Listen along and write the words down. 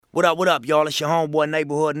What up, y'all? It's your homeboy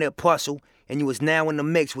Neighborhood Nip Puzzle, and you is now in the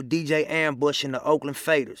mix with DJ Ambush and the Oakland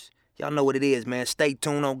Faders. Y'all know what it is, man. Stay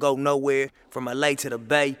tuned, don't go nowhere. From LA to the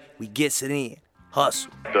Bay, we gets it in.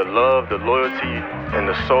 Hustle. The love, the loyalty, and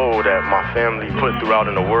the soul that my family put throughout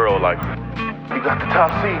in the world, like, you got the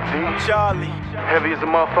top seat, D. Charlie. Heavy as a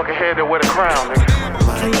motherfucking head that wear the crown, nigga.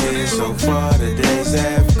 My years so far, the days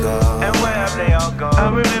have gone. And where have they all gone? I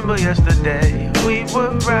remember yesterday, we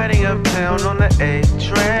were riding uptown on the 8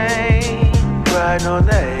 train. Riding on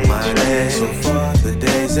the 8 train. My years so far, the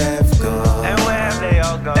days have gone. And where have they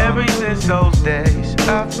all gone? Ever since those days,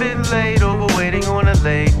 I've been laid over waiting on a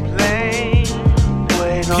late plane.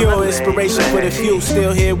 Pure inspiration for the few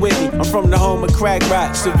still here with me. I'm from the home of crack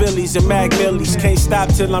rock, civilians and Mac Millies. Can't stop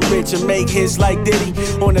till I'm rich and make hits like Diddy.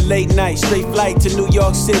 On a late night, straight flight to New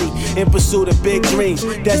York City in pursuit of big dreams.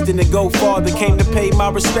 Destined to go farther. Came to pay my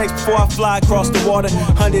respects before I fly across the water.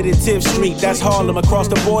 110th Street, that's Harlem. Across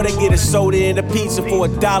the border, get a soda and a pizza for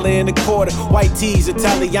 $1.25. White teas,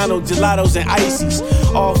 Italiano, gelatos, and ices.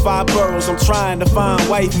 All 5 boroughs, I'm trying to find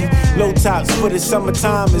wifey. Low tops for the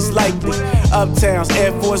summertime is likely. Uptowns,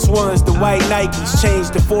 Air Force Ones, the white Nikes.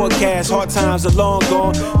 Changed the forecast, hard times are long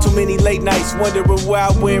gone. Too many late nights, wondering where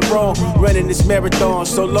I went wrong. Running this marathon,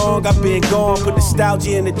 so long I've been gone. Put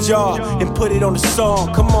nostalgia in the jar and put it on the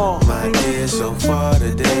song, come on. My years so far,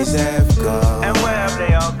 the days have gone. And where have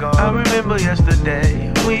they all gone? I remember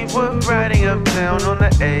yesterday, we were riding uptown on the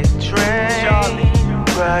 8 train. Charlie.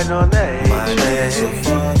 Riding on the 8 My years so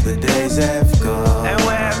far, the days have gone. And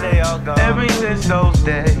where have they all gone? Ever since those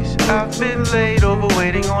days, I've been laid over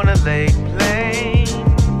waiting on a late plane.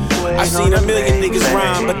 I seen a million niggas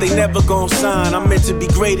rhyme, but they never gon' sign. I'm meant to be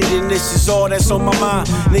greater than this, is all that's on my mind.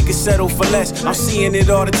 Niggas settle for less, I'm seeing it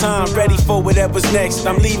all the time. Ready for whatever's next,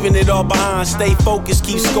 I'm leaving it all behind. Stay focused,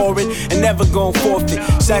 keep scoring, and never gon' forfeit.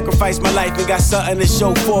 Sacrifice my life and got something to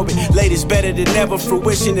show for it. Latest better than ever,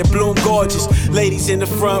 fruition and bloom gorgeous. Ladies in the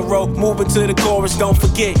front row, moving to the chorus. Don't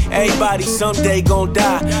forget, everybody someday gon'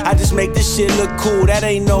 die. I just make this shit look cool, that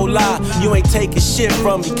ain't no lie. You ain't taking shit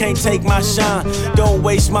from me, can't take my shine. Don't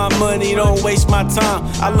waste my money, don't waste my time.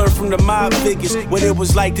 I learned from the mob figures what it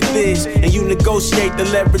was like to this. And you negotiate the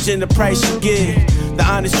leverage and the price you give. The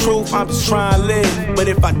honest truth, I'm just trying to live. But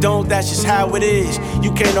if I don't, that's just how it is.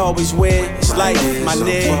 You can't always win, it's life, my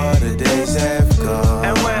nigga. So far, the days have gone.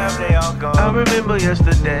 And where have they all gone? I remember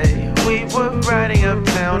yesterday, we were riding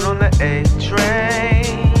uptown on the 8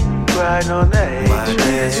 train. Riding on the 8 My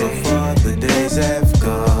years so train. far, the days have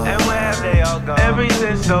gone. And where have they all gone? Ever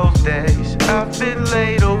since those days, I've been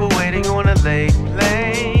laid over waiting on a late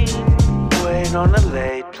plane. Waiting on a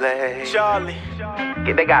late plane. Charlie.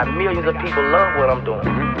 They got millions of people love what I'm doing.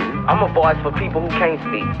 I'm a voice for people who can't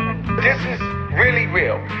speak. This is really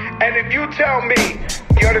real. And if you tell me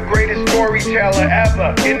you're the greatest storyteller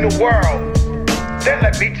ever in the world, then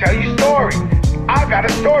let me tell you a story. I got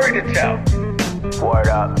a story to tell. Word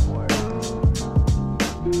up.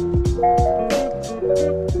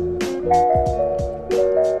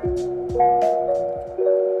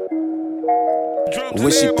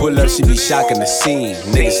 When she pull up, she be shocking the scene.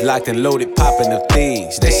 Niggas locked and loaded, popping them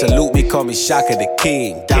things. They salute me, call me Shaka the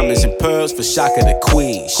King. Diamonds and pearls for Shaka the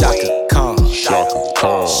Queen. Shaka Khan, Shaka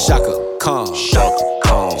Khan, Shaka Khan, Shaka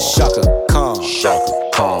Khan, Shaka Khan, Shaka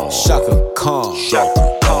Khan, Shaka Khan,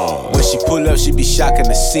 Shaka Khan. When she pull up, she be shocking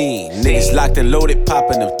the scene. Niggas locked and loaded,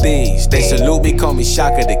 popping them things. They salute me, call me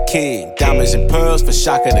Shaka the King. Diamonds and pearls for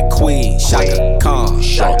Shaka the Queen. Shaka Khan,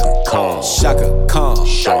 Shaka Khan, Shaka Khan,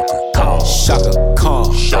 Shaka Khan, Shaka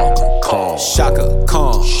Khan, Shaka Khan, Shaka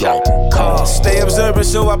Khan, Shaka Khan. Stay observant,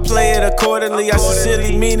 so I play it accordingly. I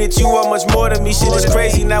sincerely mean it, you are much more than me. Shit is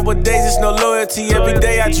crazy nowadays, it's no loyalty. Every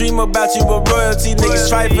day I dream about you, but royalty. Niggas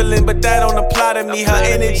trifling, but that don't apply to me. Her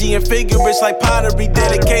energy and figure, it's like pottery.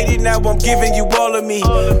 Dedicated, now I'm giving you all of me.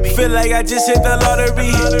 Feel like I just hit the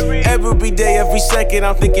lottery. Every day, every second,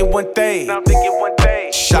 I'm thinking one thing.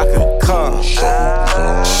 Shaka Khan,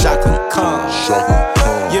 Shaka Khan.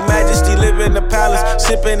 Your Majesty live in the palace,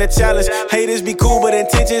 sipping a chalice. Haters be cool, but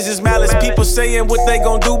intentions is malice. People saying what they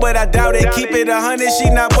gon' do, but I doubt it. Keep it 100, she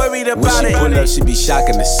not worried about it. When she pull up, she be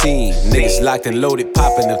shocking the scene. Niggas locked and loaded,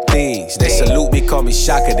 popping them things. They salute me, call me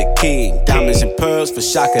Shaka the King. Diamonds and pearls for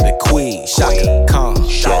Shaka the Queen. Shaka Khan,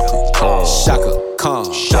 Shaka Khan, Shaka Khan,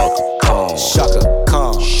 Shaka Khan, Shaka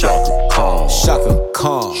Khan, Shaka Khan, Shaka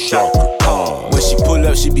Khan, Shaka Khan. When she pull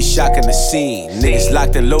up, she be shocking the scene. Niggas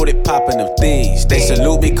locked and loaded, popping them things. They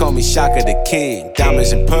salute me, call me Shaka the King.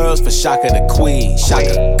 Diamonds and pearls for Shaka the Queen.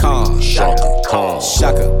 Shaka Khan, Shaka Khan,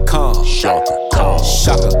 Shaka Khan, Shaka Khan,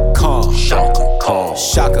 Shaka Khan, Shaka Khan,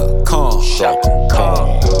 Shaka Khan, Shaka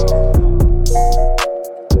Khan.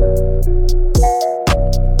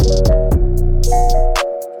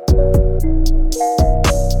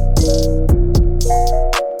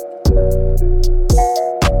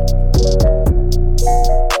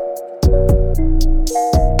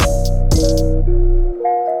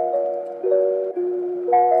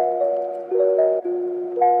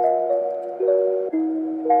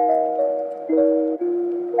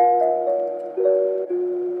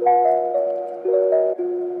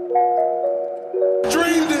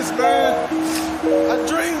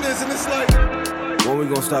 it's like, when we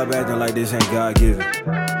gon' stop acting like this ain't God-given?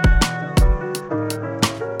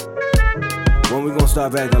 When we gon'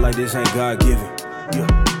 stop acting like this ain't God-given? Yeah.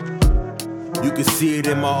 You can see it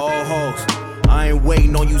in my old hoes. I ain't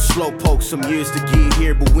waiting on you slow pokes. Some years to get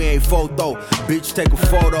here, but we ain't photo. Bitch, take a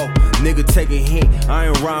photo. Nigga, take a hint. I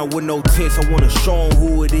ain't riding with no tents. I wanna show 'em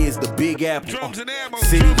who it is, the Big Apple.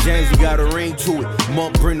 City James, you got a ring to it.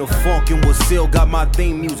 Monk bring the funk, and what still got my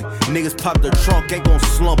theme music. Niggas pop the trunk, ain't gon'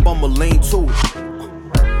 slump, I'ma lean to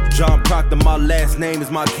it. John Proctor, my last name is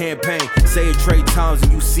my campaign. Say it Trey Times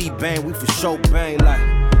and you see bang, we for sure bang like.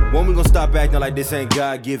 When we gon' stop acting like this ain't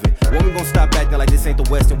God-given? When we gon' stop acting like this ain't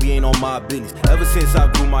the West and we ain't on my business? Ever since I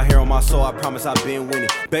grew my hair on my soul, I promise I've been winning.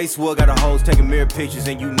 Basewood got a hoes taking mirror pictures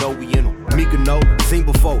and you know we in them. Mika know, seen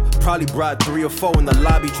before. Probably brought 3 or 4 in the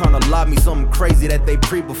lobby trying to lob me something crazy that they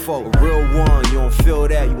pre-before. A real one, you don't feel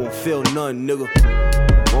that, you won't feel none, nigga.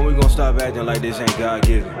 When we gon' stop acting like this ain't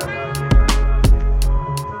God-given?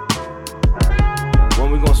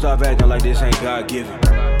 When we gon' stop acting like this ain't God-given?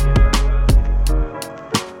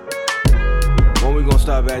 When we gon'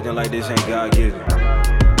 stop acting like this ain't God-given?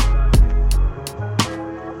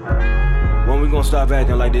 When we gon' stop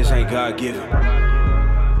acting like this ain't God-given?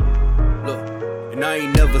 Look, and I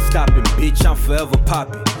ain't never stopping, bitch, I'm forever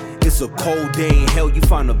popping. It's a cold day in hell, you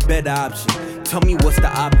find a better option. Tell me what's the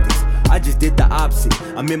optics? I just did the opposite.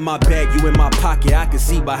 I'm in my bag, you in my pocket. I can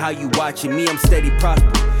see by how you watching me, I'm steady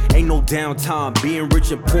prospering. Ain't no downtime, being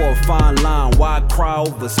rich and poor, fine line. Why cry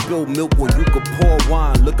over spilled milk when you could pour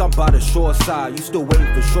wine? Look, I'm by the shore side, you still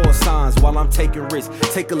waiting for sure signs while I'm taking risks.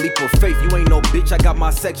 Take a leap of faith, you ain't no bitch, I got my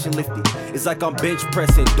section lifted. It's like I'm bench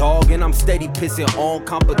pressing, dog, and I'm steady pissing on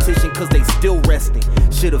competition cause they still resting.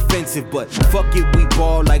 Shit offensive, but fuck it, we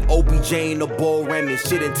ball like OBJ in the ball, ramming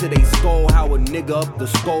shit into they skull. How a nigga up the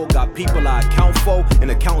skull got people I account for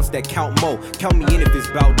and accountants that count more. Count me in if it's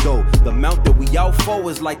bout dough. The amount that we out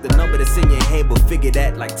for is like the number that's in your head, but figure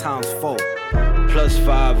that like times 4.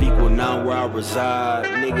 +5 equal 9 where I reside.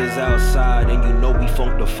 Niggas outside and you know we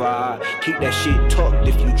funkified. Keep that shit tucked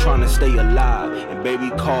if you tryna stay alive. And baby,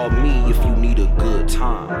 call me if you need a good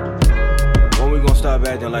time. When we gon' stop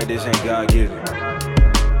acting like this ain't God-given?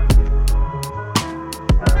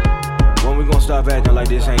 When we gon' stop acting like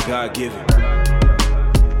this ain't God-given?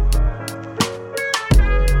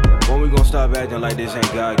 When we gon' stop acting like this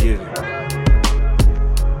ain't God-given?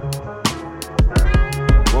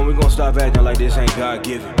 When we gon' stop acting like this ain't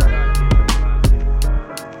God-given?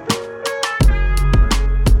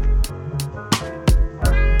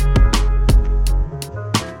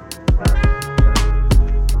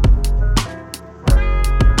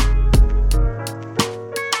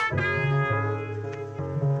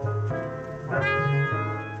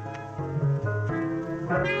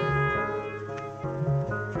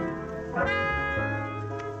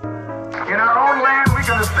 In our own land, we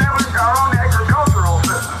can establish our own agricultural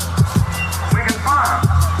system. We can farm.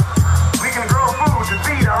 We can grow food to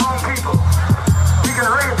feed our own people. We can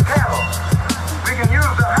raise cattle. We can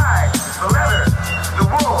use the hide, the leather, the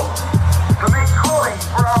wool to make clothing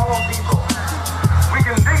for our own people. We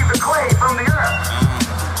can dig the clay from the earth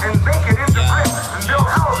and bake it into bricks and build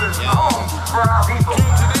houses and homes for our people.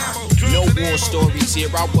 No war stories here,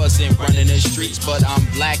 I wasn't running the streets, but I'm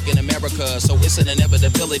black in America, so it's an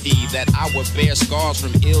inevitability that I would bear scars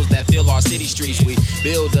from ills that fill our city streets. We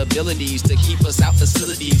build abilities to keep us out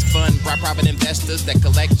facilities, fund private investors that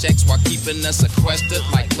collect checks while keeping us sequestered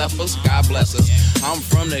like lepers. God bless us. I'm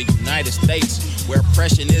from the United States, where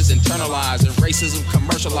oppression is internalized and racism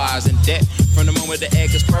commercialized, and debt from the moment the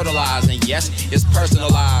egg is fertilized, and yes, it's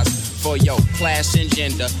personalized for your class and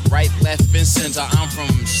gender, right, left, and center. I'm from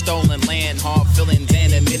stolen land, hard feeling than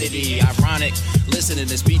humidity. Ironic, listening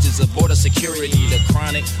to speeches of border security, the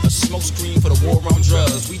chronic, a smoke screen for the war on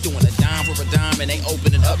drugs. We doing a dime for a dime and they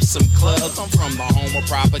opening up some clubs. I'm from the home of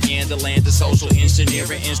propaganda, land of social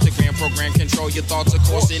engineering, Instagram program, control your thoughts, of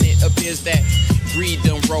course, and it appears that greed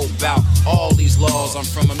done roll out all these laws. I'm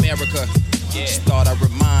from America, just thought I'd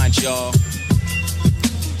remind y'all.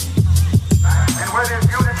 And where there's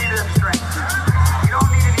unity, there's strength. You don't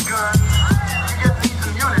need any guns. You just need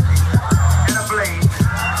some unity in a blaze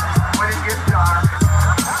when it gets dark.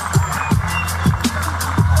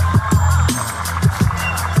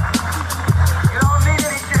 You don't need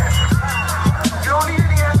any jets. You don't need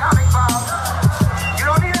any atomic bombs. You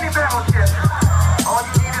don't need any battleships. All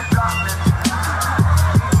you need is darkness.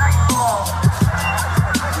 Nightfall.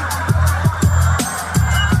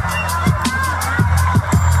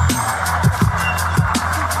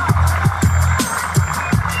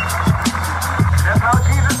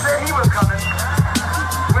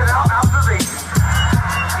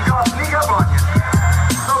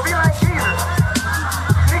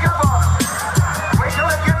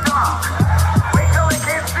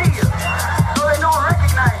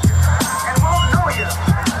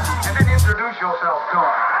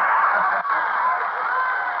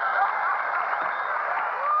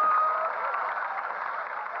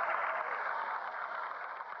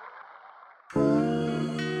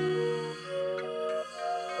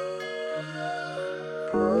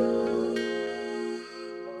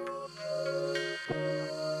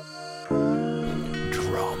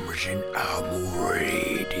 Persian Army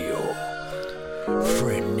Radio.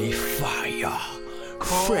 Friendly fire.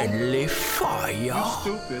 Friendly fire. You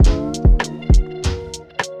stupid.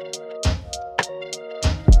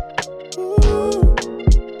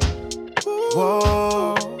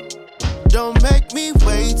 Whoa, don't make me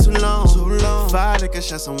wait too long. Fire liquor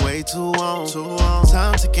shots, I'm way too on.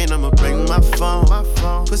 Time ticking, I'ma bring my phone.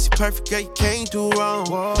 Pussy perfect, girl, you can't do wrong.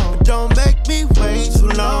 But don't make me wait too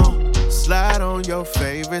long. Slide on your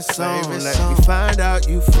favorite song. Let me find out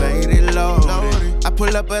you faded loaded. I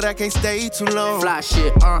pull up, but I can't stay too long. Fly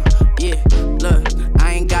shit, yeah. Look,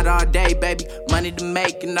 I ain't got all day, baby. Money to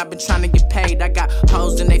make, and I've been trying to get paid. I got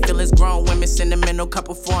hoes and they feelings grown, women sentimental,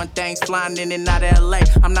 couple foreign things flying in and out of LA.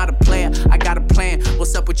 I'm not a player, I got a plan.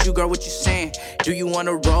 What's up with you, girl? What you saying? Do you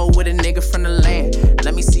wanna roll with a nigga from the land?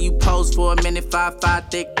 Let me see you pose for a minute.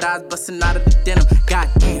 5'5", thick thighs busting out of the denim.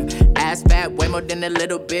 Goddamn, ass fat, way more than a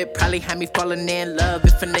little bit. Probably had me falling in love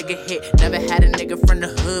if a nigga hit. Never had a nigga from the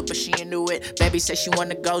hood, but she into it. Baby said she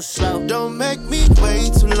wanna go slow. Don't make me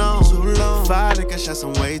wait too long. Fire liquor shots,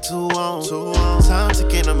 I'm way too on. Time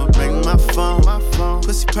ticking, I'ma bring my phone.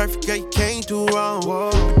 Pussy perfect, girl, you can't do wrong.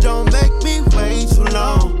 But don't make me wait too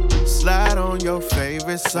long. Slide on your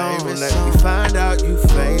favorite song. Let me find out you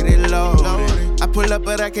faded loaded. I pull up,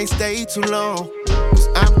 but I can't stay too long. Cause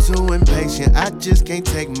I'm too impatient, I just can't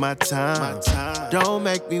take my time. Don't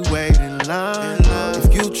make me wait in line.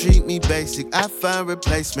 If you treat me basic, I find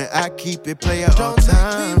replacement. I keep it player all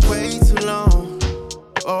time. Don't make me wait too long.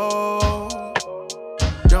 Oh,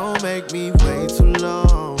 don't make me wait too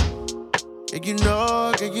long. Yeah, you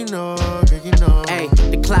know, yeah, you know, yeah, you know. Hey,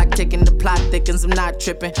 the clock ticking, the plot thickens, I'm not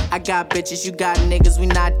tripping. I got bitches, you got niggas, we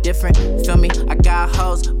not different. Feel me? I got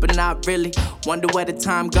hoes, but not really. Wonder where the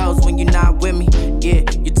time goes when you're not with me. Yeah,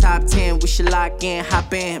 you top 10, we should lock in,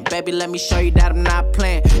 hop in. Baby, let me show you that I'm not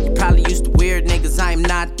playing. You probably used to weird niggas, I am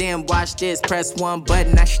not them. Watch this, press one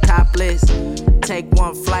button, that's your top list. Take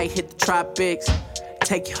one flight, hit the tropics.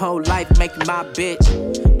 Take your whole life, make you my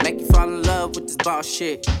bitch. Make you fall in love with this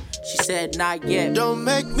bullshit. She said not yet. Don't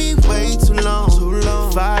make me wait too long.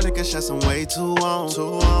 Fire liquor shots, I'm way too on.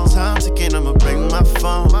 Time ticking, I'ma bring my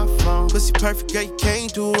phone. Pussy perfect, girl, you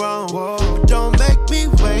can't do wrong. But don't make me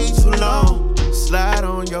wait too long. Slide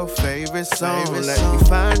on your favorite song. Let me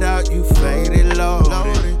find out you faded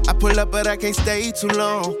loaded. I pull up, but I can't stay too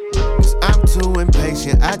long. Cause I'm too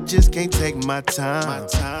impatient, I just can't take my time.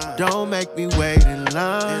 Don't make me wait in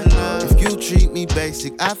line. If you treat me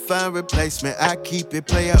basic, I find replacement. I keep it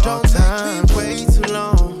player all time. Don't make me wait too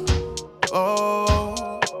long.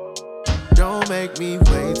 Oh, don't make me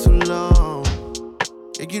wait too long.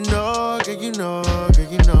 Yeah, you know, yeah, you know, yeah,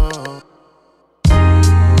 you know.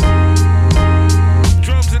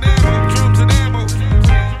 Drums and ammo, drums and ammo.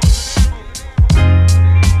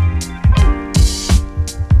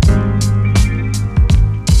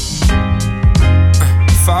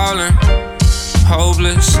 Falling,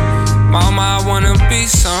 hopeless. Mama, I wanna be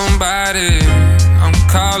somebody. I'm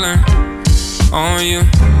calling on you.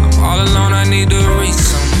 I'm all alone, I need to reach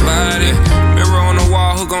somebody. Mirror on the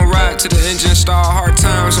wall, who gon' ride to the engine start? Hard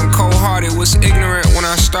times, I'm cold-hearted, was ignorant when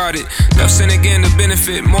I started. Left sin again to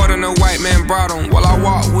benefit more than a white man brought on. While I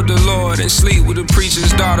walk with the Lord and sleep with the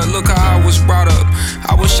preacher's daughter. Look how I was brought up.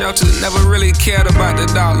 I was sheltered, never really cared about the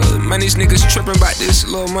dollar. Man, these niggas tripping about this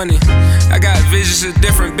little money. I got visions of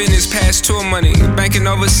different business past tour money. Banking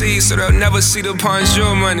overseas so they'll never see the punch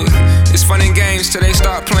your money. It's fun and games till they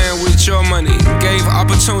start playing with your money. Gave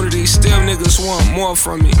opportunities, still niggas want more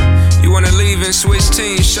from me. You wanna leave and switch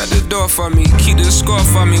teams, shut the door for me. Keep the score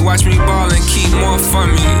for me, watch me ball and keep more for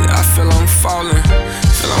me. I feel I'm falling,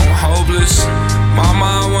 feel I'm hopeless. Mama,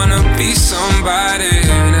 I wanna be somebody,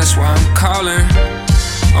 that's why I'm calling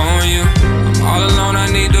on you. I'm all alone, I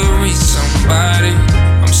need to reach somebody.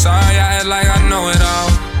 I'm sorry I act like I know it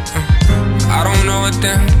all. I don't know a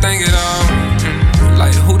damn thing at all.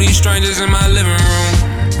 Like who these strangers in my living room?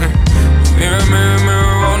 Mirror, mirror,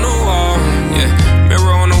 mirror on the wall. Yeah,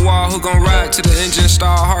 mirror on the wall, who gon' ride to the engine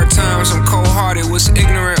start? Hard times, I'm cold-hearted, was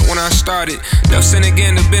ignorant when I started. Left sin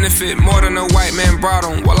again to benefit more than a white man brought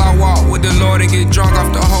on. While I walk with the Lord and get drunk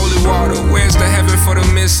off the holy water. Where's the heaven for the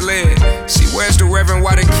misled? See, where's the reverend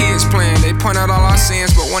while the kids playing? They point out all our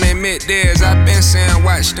sins, but won't admit theirs. I've been saying,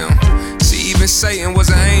 watch them. See, even Satan was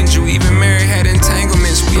an angel, even Mary had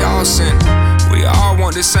entanglements, we all sin. We all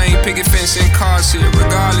want the same picket fence and cars here,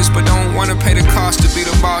 regardless, but don't wanna pay the cost to be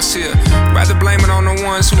the boss here. Rather blame it on the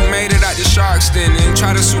ones who made it out the shark's den and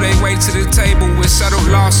try to sue their way to the table with settled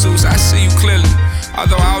lawsuits. I see you clearly,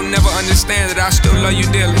 although I'll never understand that I still love you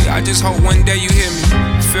dearly. I just hope one day you hear me,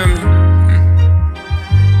 feel me?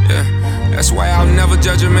 Yeah, that's why I'll never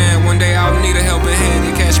judge a man. One day I'll need a helping hand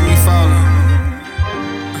to catch me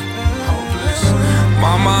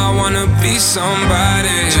somebody.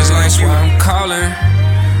 Just like you, I'm calling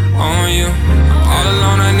on you. I'm all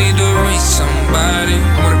alone, I need to reach somebody.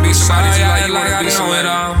 I wanna be somebody like you, wanna be know it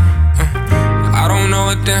all. I don't know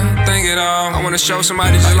a damn thing at all. I wanna show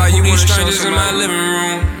somebody just like you wanna show strangers in my living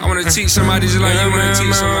room. I wanna teach somebody just like you wanna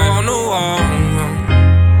teach somebody on the wall.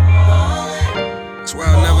 That's why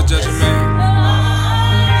I'll never judge a man.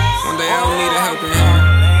 One day I don't need a helping hand.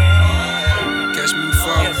 Catch me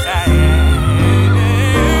falling.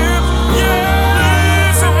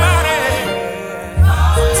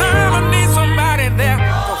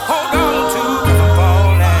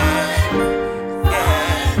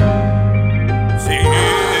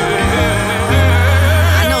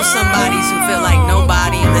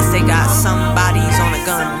 Somebody's on a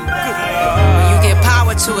gun. When you get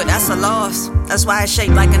power to it, that's a loss. That's why it's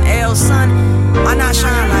shaped like an L, son. Why not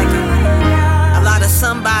shine like it? A lot of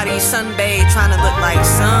somebody sunbathe trying to look like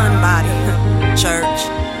somebody. Church.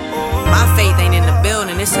 My faith ain't in the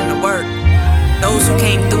building, it's in the work. Those who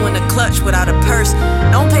came through in the clutch without a purse,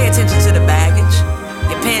 don't pay attention to the baggage.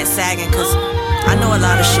 Your pants sagging, cause I know a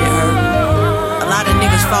lot of shit hurt. A lot of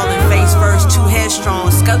niggas falling face first, too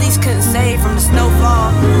headstrong. Scullies couldn't save from the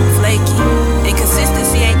snowfall. Flaky.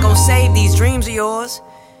 Inconsistency ain't gon' save these dreams of yours.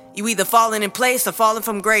 You either falling in place or falling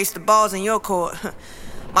from grace. The ball's in your court.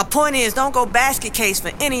 My point is, don't go basket case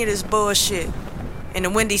for any of this bullshit. In the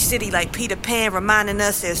Windy City like Peter Pan reminding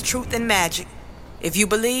us there's truth and magic. If you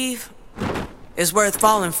believe, it's worth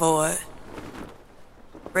falling for it.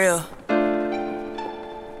 Real.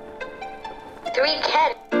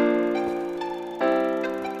 310.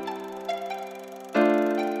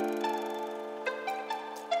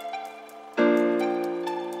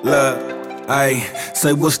 Look, ayy,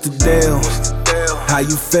 say what's the deal? How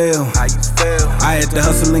you feel? I had to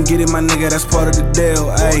hustle and get it, my nigga, that's part of the deal,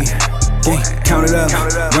 ayy. Yeah, count it up,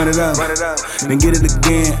 run it up, then get it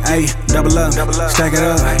again, ayy. Double up, stack it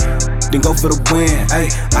up, then go for the win, ayy.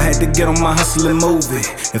 I had to get on my hustle and move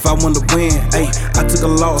it. If I wanted to win, ayy, I took a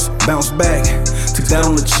loss, bounced back, took that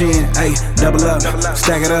on the chin, ayy. Double up,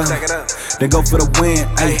 stack it up, then go for the win,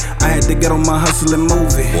 ayy. I had to get on my hustle and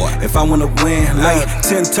move it. If I wanna win, ayy,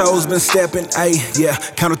 10 toes been stepping, ayy. Yeah,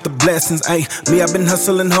 counted the blessings, ayy. Me, I've been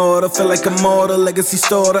hustling hard, I feel like I'm all the legacy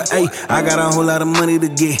starter, ayy. I got a whole lot of money to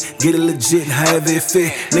get it legit, however it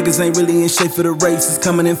fit. Niggas ain't really in shape for the race, it's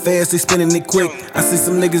coming in fast, they spinning it quick. I see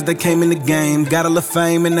some niggas that came in the game, got a little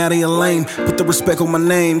fame and now they a lame. Put the respect on my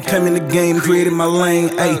name, came in the game, created my lane,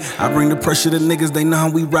 ayy. I bring the pressure to niggas, they know how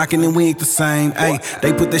we rockin' and we ain't the same, ayy.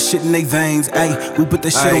 They put that shit in they veins, ayy. We put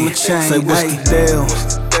that shit on the chain, say what's the deal?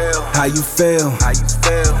 How you feel?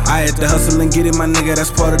 I had to hustle and get it, my nigga,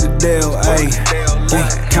 that's part of the deal, ayy. Yeah,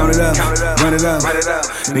 count it up, run it up,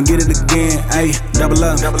 then get it again, ayy. Double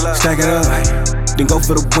up, stack it up, then go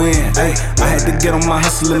for the win, ayy. I had to get on my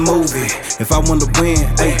hustle and move it. If I wanted to win,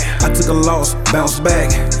 ayy, I took a loss, bounced back,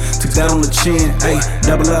 took that on the chin, ayy.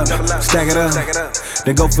 Double up, stack it up,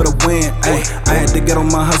 then go for the win, ayy. I had to get on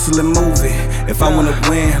my hustle and move it. If I wanna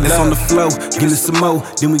win, let's on the flow, give it some more,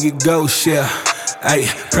 then we get go, share. Ayy,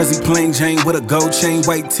 Prezi plain Jane with a gold chain,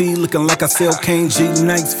 white tee, looking like I sell cane. G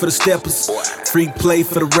nights for the steppers, free play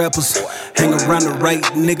for the rappers. Hang around the right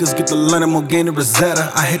niggas, get to learn more game than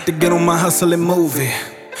Rosetta. I had to get on my hustle and move it.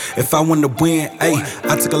 If I wanted to win, ayy,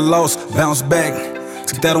 I took a loss, bounced back,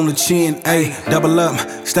 took that on the chin, ayy. Double up,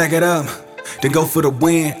 stack it up, then go for the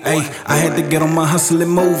win, ayy. I had to get on my hustle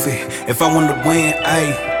and move it. If I wanted to win,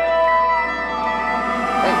 ayy.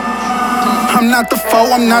 I'm not the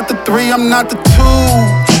 4, I'm not the 3, I'm not the 2.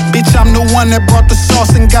 Bitch, I'm the one that brought the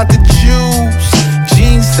sauce and got the juice.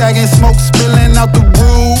 Jeans sagging, smoke spilling out the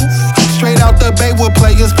roof. Straight out the bay where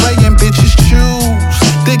players playing, bitches choose.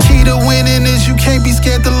 The key to winning is you can't be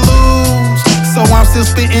scared to lose. So I'm still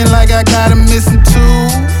spitting like I got a missing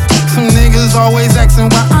tooth. Some niggas always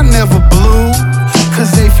asking why I never blew.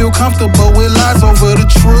 Cause they feel comfortable with lies over the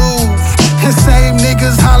truth. And same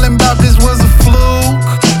niggas hollering about this was a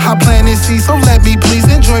fluke. I planted seeds, so let me please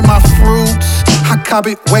enjoy my fruits. I cop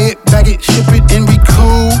it, weigh it, bag it, ship it, and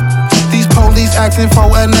recoup. These police asking for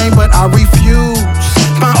a name, but I refuse.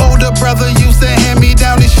 My older brother used to hand me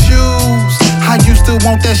down his shoes. I used to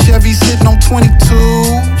want that Chevy sitting on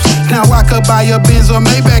 22s. Now I could buy a Benz or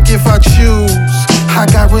Maybach if I choose. I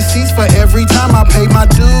got receipts for every time I pay my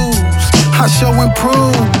dues. I show and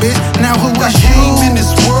prove, bitch, now who I came in this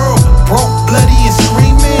world, broke, bloody, and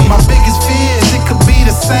screaming. My biggest fear is it could be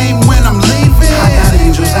the same when I'm leaving. I got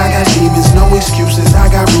angels, I got demons, no excuses, I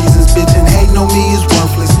got reasons, bitch, and hating on me is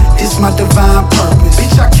worthless. It's my divine purpose.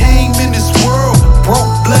 Bitch, I came in this world, broke,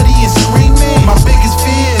 bloody, and screaming. My biggest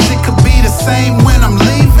fear is it could be the same when I'm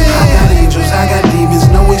leaving. I got angels, I got demons,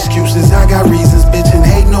 no excuses, I got reasons, bitch, and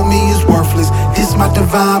hating on me is worthless.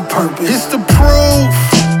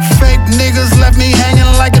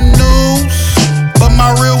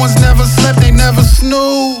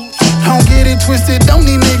 twisted, don't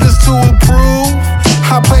need niggas to approve.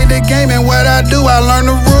 I play the game and what I do, I learn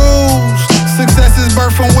the rules. Success is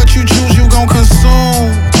birth from what you choose, you gon'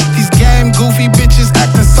 consume. These game goofy bitches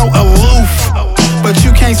acting so aloof. But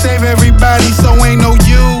you can't save everybody, so ain't no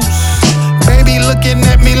use. Baby looking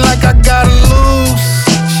at me like I gotta lose.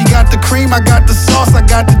 She got the cream, I got the sauce, I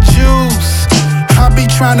got the juice. I be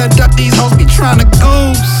tryna duck, these hoes be tryna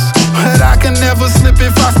goose. But I can never slip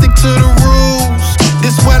if I stick to the rules.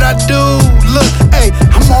 This what I do, look, ayy,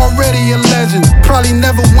 I'm already a legend. Probably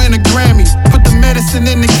never win a Grammy. Put the medicine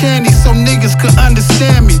in the candy so niggas could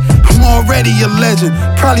understand me. I'm already a legend.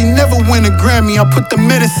 Probably never win a Grammy. I put the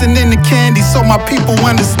medicine in the candy so my people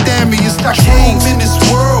understand me. It's the came in this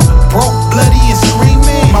world, broke, bloody, and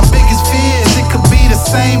screaming. My biggest fear is it could be the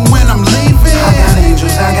same when I'm leaving. I got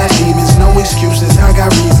angels, I got demons, no excuses. I got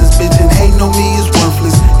reasons, bitch, and hating on me is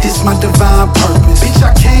worthless. This my divine purpose. Bitch,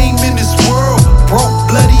 I came in this world, broke,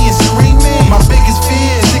 bloody, and screaming. My biggest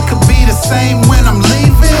fear is it could be the same when I'm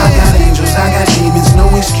leaving. I got angels, I got demons, no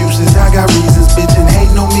excuses. I got reasons, bitch, and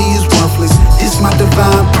hating on me is worthless. This my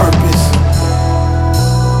divine purpose.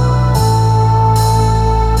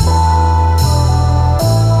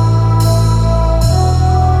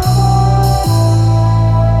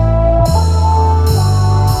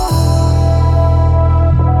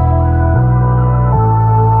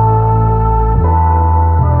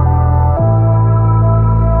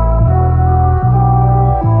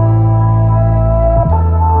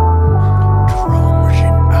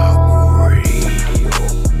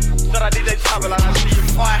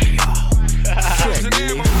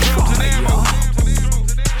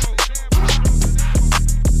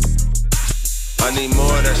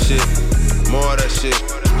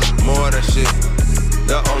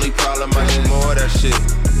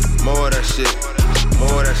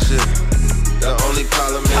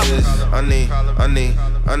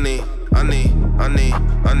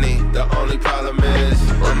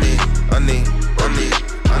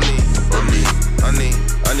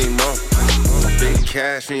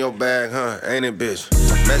 In your bag, huh? Ain't it, bitch?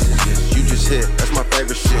 Messages, you just hit, that's my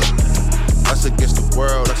favorite shit. Us against the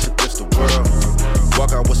world, us against the world.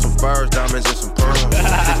 Walk out with some furs, diamonds, and some pearls.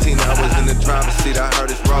 16 hours in the driver's seat, I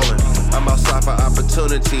heard it's rolling. I'm outside for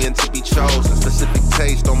opportunity and to be chosen. Specific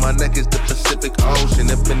taste on my neck is the Pacific Ocean.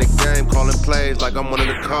 If in the game, calling plays like I'm one of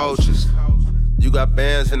the coaches. You got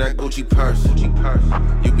bands in that Gucci purse.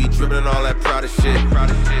 You be dribbling all that Prada shit.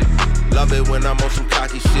 Love it when I'm on some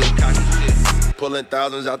cocky shit. Pulling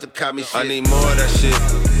thousands out the copy shit. I need more of that shit,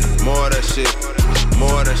 more of that shit,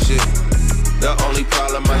 more of that shit. The only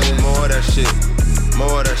problem, I need more of that shit,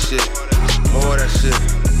 more of that shit, more of that shit.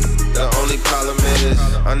 The only problem is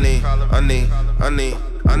I need.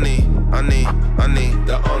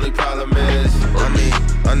 The only problem is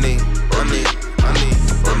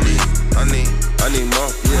I need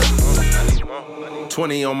more. Yeah.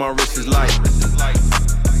 20 on my wrist is light.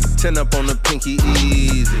 10 up on the pinky,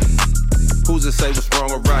 easy. Who's to say what's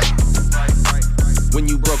wrong or right? When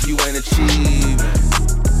you broke, you ain't achieving.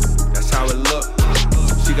 That's how it look.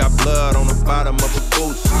 She got blood on the bottom of her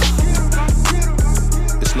boots.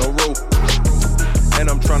 It's no roof. And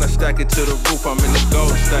I'm tryna stack it to the roof. I'm in the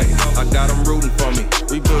gold state. I got them rooting for me.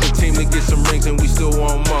 We built a team to get some rings and we still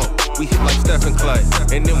want more. We hit like Stephen Clay,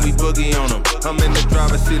 and then we boogie on them. I'm in the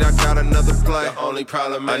driver's seat, I got another play. The only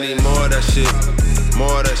problem is I need more of that shit,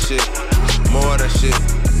 more of that shit, more of that shit.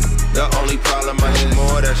 The only problem, I need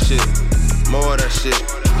more of that shit, more of that shit,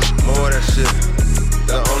 more of that shit.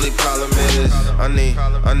 The only problem is I need.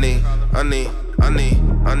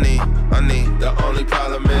 The only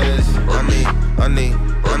problem is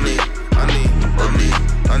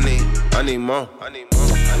I need more.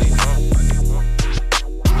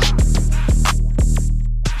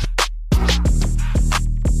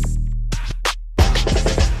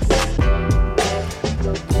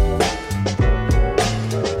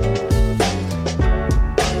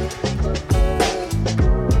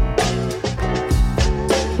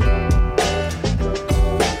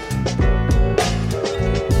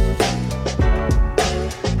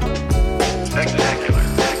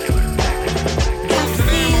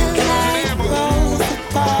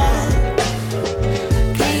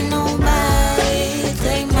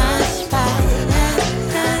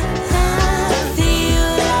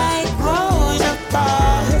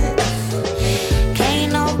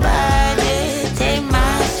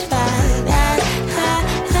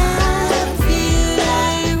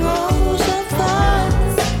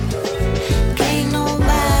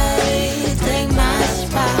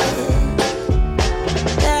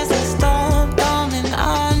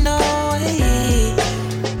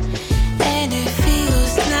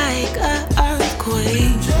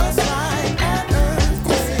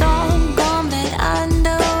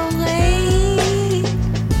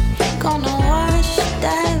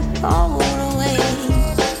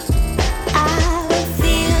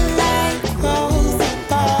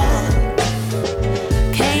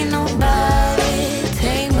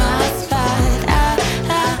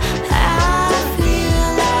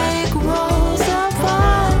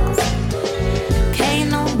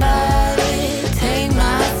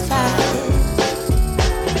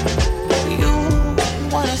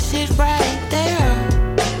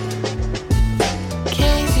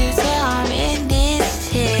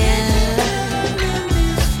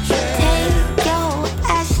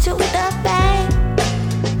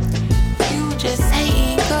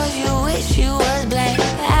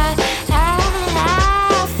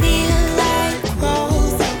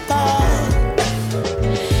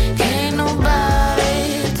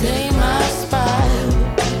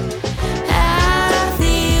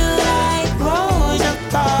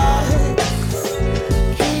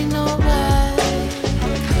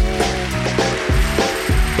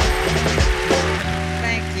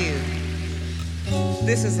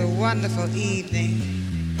 wonderful evening.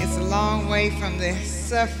 It's a long way from the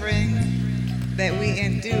suffering that we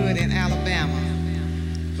endured in Alabama.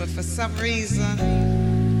 But for some reason,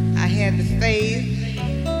 I had the faith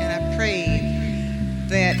and I prayed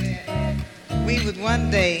that we would one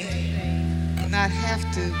day not have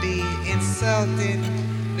to be insulted,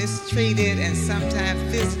 mistreated, and sometimes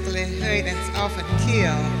physically hurt and often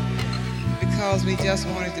killed because we just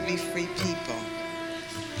wanted to be free people.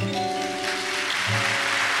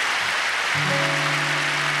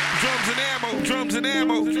 Drums and ammo, drums and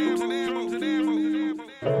ammo, drums and ammo, drums and ammo.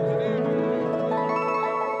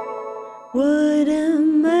 What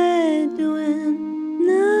am I doing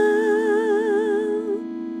now?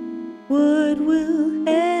 What will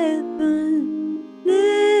happen next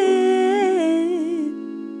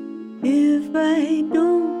if I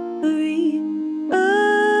don't hurry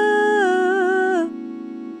up?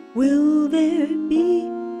 Will there be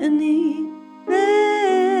any rest?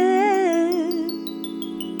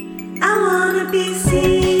 I wanna be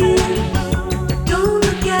seen. Don't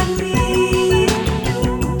look at me.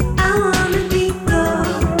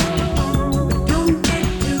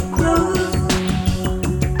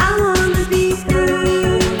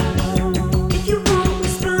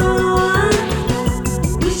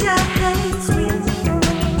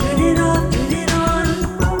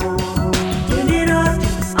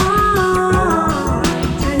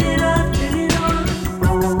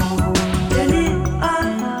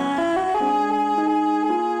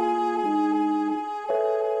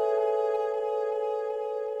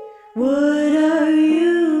 What are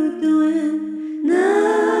you doing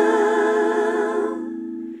now?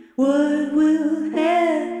 What will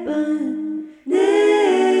happen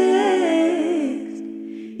next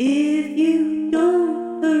if you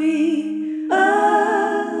don't hurry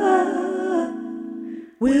up?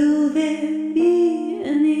 Will there be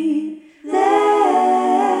any left?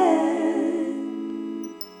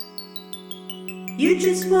 You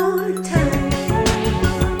just want time.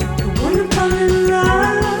 You wanna fall in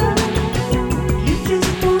love.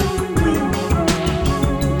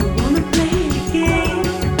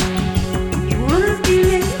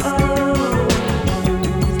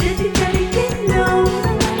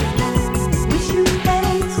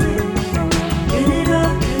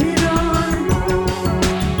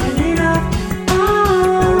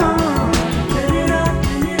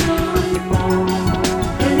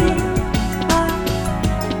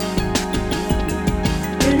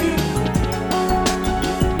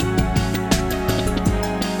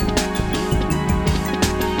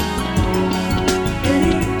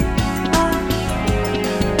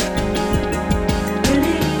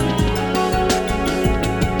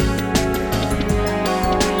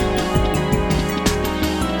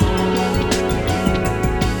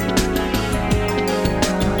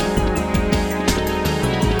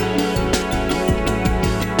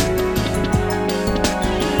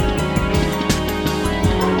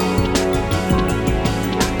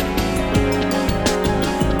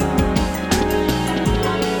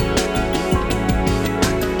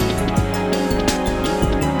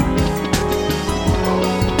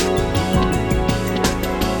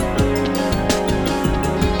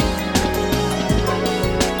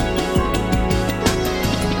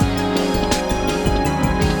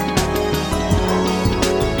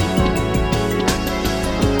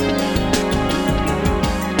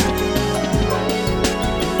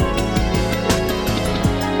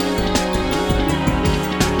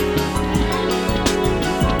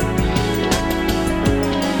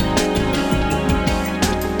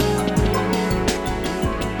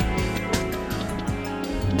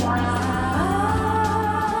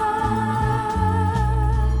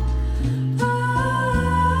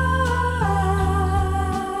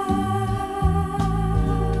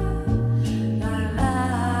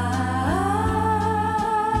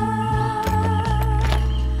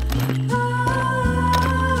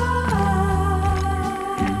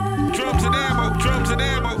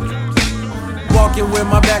 Walking with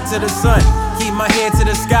my back to the sun, keep my head to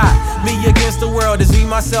the sky. Me against the world is me,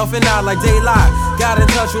 myself, and I like daylight. Got in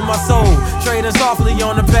touch with my soul, trading softly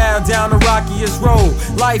on the path down the rockiest road.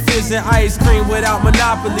 Life isn't ice cream without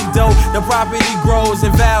monopoly dough. The property grows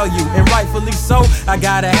in value, and rightfully so, I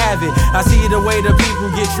gotta have it. I see the way the people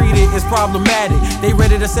get treated is problematic. They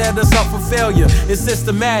ready to set us up for failure, it's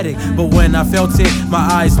systematic. But when I felt it, my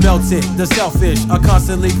eyes melted. The selfish are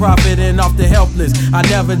constantly profiting off the helpless. I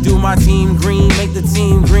never do my team green, make the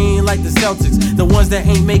team green like the Celtics. intelligence. The ones that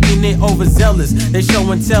ain't making it overzealous, they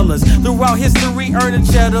show and tell us. Throughout history, earning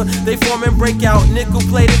cheddar, they form and break out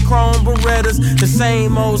nickel-plated chrome Berettas. The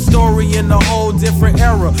same old story in a whole different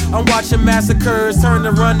era. I'm watching massacres turn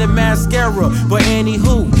to running mascara. But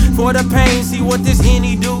anywho, for the pain, see what this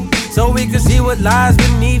Henny do, so we can see what lies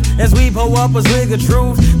beneath as we pull up a swig of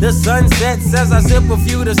truth. The sun sets as I sip a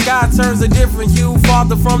few, the sky turns a different hue,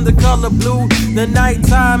 farther from the color blue. The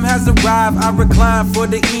nighttime has arrived, I recline for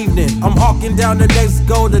the evening. I'm hawking down the next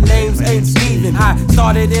goal, the names ain't Steven. I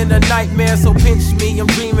started in a nightmare, so pinch me, I'm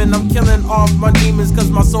dreaming. I'm killing off my demons, cause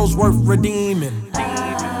my soul's worth redeeming.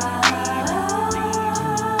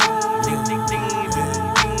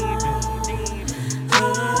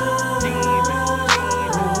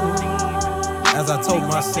 As I told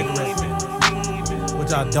my cigarette,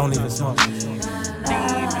 which I don't even smoke.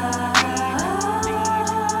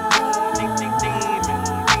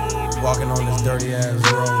 Walking on this dirty ass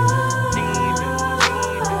road.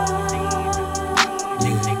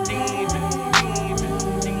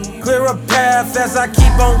 Clear a path as I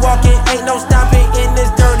keep on walking. Ain't no stopping in this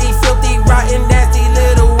dirty, filthy, rotten, nasty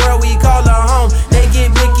little world we call a home. They get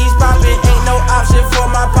blickies popping, ain't no option for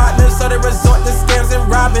my partners, so they resort to scams and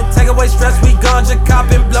robbing. Take away stress, we ganja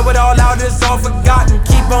copping, blow it all out, it's all forgotten.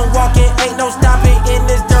 Keep on walking, ain't no stopping in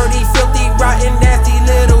this dirty, filthy, rotten, nasty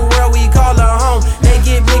little world we call a home. They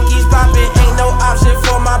get blickies popping, ain't no option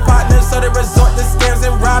for my partners, so they resort to scams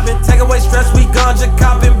and robbing. Take away stress, we ganja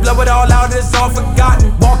copping, blow it all out, it's all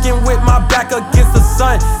forgotten. Walking with my back against the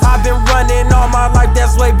sun. I've been running all my life,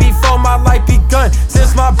 that's way before my life begun.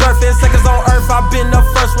 Since my birth and seconds on earth, I've been the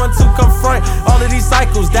first one to confront all of these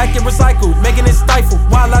cycles that get recycled, making it stifle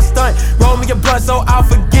while I stunt. Roll me a blunt so I'll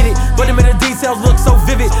forget it, but it made the details look so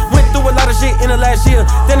vivid. Went through a lot of shit in the last year,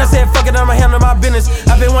 then I said fuck it, I'ma handle my business.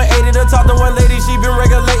 I've been 180 to talk to one lady, she been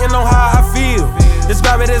regulating on how I feel.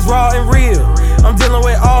 Describe it as raw and real. I'm dealing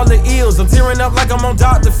with all the ills, I'm tearing up like I'm on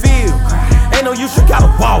Dr. Phil. Ain't no use, you gotta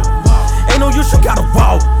walk. Ain't no use, you gotta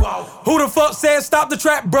walk. Who the fuck said stop the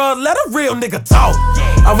trap, bruh? Let a real nigga talk.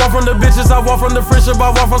 I walk from the bitches, I walk from the friendship, I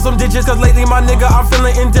walk from some ditches. Cause lately my nigga, I'm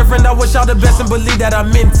feeling indifferent. I wish y'all the best and believe that I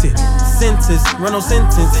meant it. Sentence, run no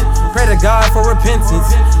sentence. Pray to God for repentance.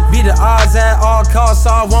 Be the odds at all costs, so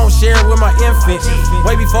I won't share it with my infant.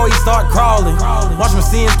 Way before he start crawling, watch my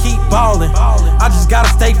sins keep balling. I just gotta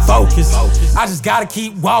stay focused, I just gotta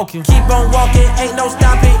keep walking. Keep on walking, ain't no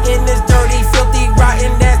stopping in this dirty, filthy,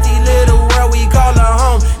 rotten, nasty little world we call a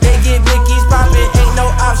home. They get blickies popping, ain't no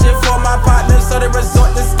option for my partners, so they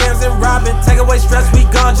resort to scams and robbing. Take away stress, we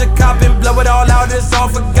ganja copping, blow it all out, it's all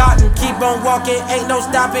forgotten. Keep on walking, ain't no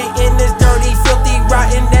stopping in this dirty, filthy,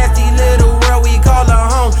 rotten, nasty little world we call a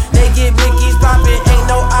home. They get blickies popping, ain't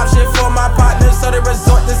no option for my partners, so they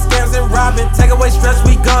resort to scams and robbing. Take away stress,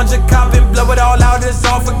 we ganja copping, blow it all out, it's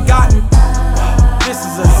all forgotten. This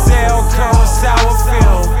is a Cell Cone sour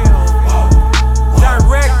film,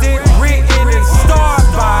 directed, written, and starred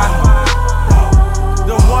by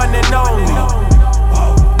the one and only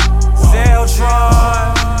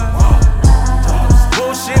Zeltron.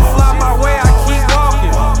 Bullshit fly my way, I keep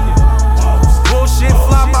walking. Bullshit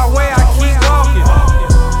fly my way, I keep walking.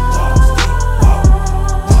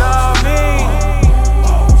 Know what I mean?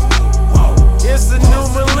 It's a new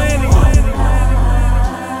millennium.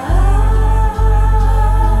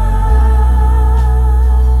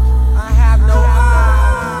 I have no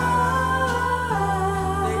eyes.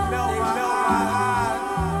 They melt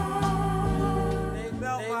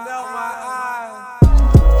my eyes.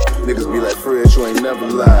 Niggas be like, Fred, you ain't never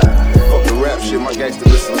lied. Fuck the rap shit, my gangster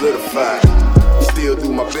been solidified. Still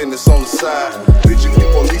do my business on the side. Bitch, you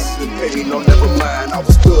keep on leases and pay me, no, never mind. I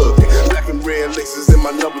was thugging, black and red laces in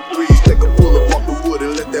my number 3s. Take a bullet off the wood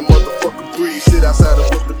and let that motherfucker breathe. Sit outside of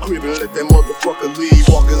the crib and let that motherfucker leave.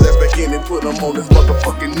 Walk his ass back in and put him on his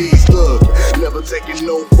motherfucking knees. Thug, never taking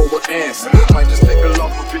no for an answer. Might just take a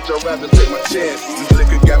lump, but bitch, I'd rather take my chances. This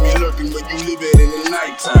liquor got me lurking when you live it in the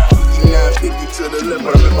nighttime. 950 to the left,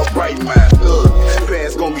 but I'm in my right mind. Thug,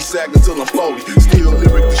 pants gon' be sagging till I'm 40. Still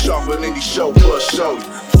lyrically sharper than any show, plus show.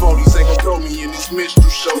 Phonies ain't gon' throw me in this minstrel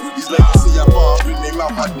show. These ladies see I bar up in their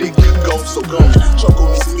mouth, my dick could go. So go, choke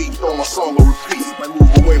on this meat, throw my song on repeat. Might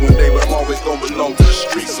move away one day, but I'm always gon' belong to the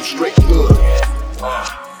streets. So straight thug,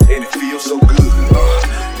 and it feels so good,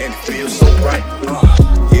 and it feels so right,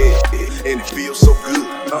 yeah, and it feels so good,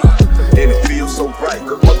 and it feels so right.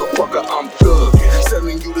 Cause motherfucker, I'm thug.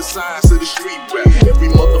 telling you the signs of the street rap. Every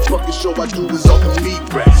motherfucking show I do is off the meat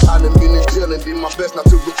rap. I done been in jail and did my best not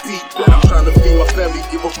to repeat that. I'm trying to feed my family,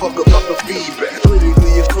 give a fuck about the feedback.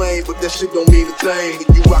 Critically acclaimed, but that shit don't mean a thing.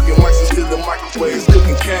 If you rockin' mics and still the microwaves,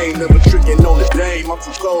 cooking cane, never tricking on the dame. I'm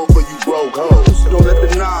too cold for you broke hoes. Don't let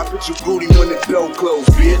the knob hit your booty when the door closed,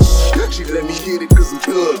 bitch. She let me hit it cause I'm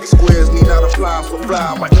thug. Squares need not apply for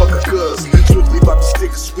fly, might fuck a cuz. Strictly about to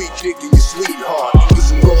stick a sweet dick in your sweetheart. Get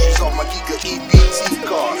some groceries on my Giga EBT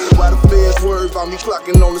card. Why the feds worry about me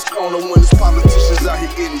clocking on this corner when there's politicians out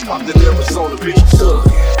here getting popped in Arizona, bitch? Thug,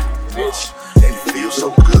 bitch, and it feels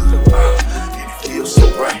so good, and it feels so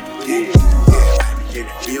right, yeah, and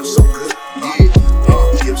it feels so good, yeah, and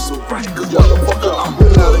it feels so right. Cause motherfucker, I'm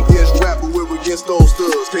not against rap, but we're against those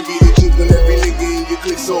thugs. Can't be the chick when every nigga in your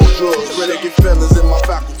clique's on drugs. Renegade fellas in my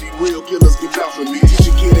faculty, real killers get out from me. Teach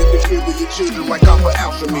your kid at the crib with your children like I'm for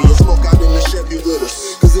out from me. And smoke out in the Chevy with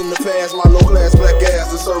us. Cause in the past, my low class black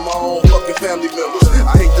ass has served my own fucking family members.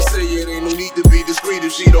 I hate to say it, ain't no need to be discreet.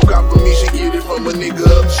 If she don't got from me, she get it from a nigga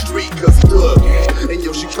up the street. Cause he thug. And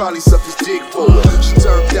yo, she probably sucked his dick for her. She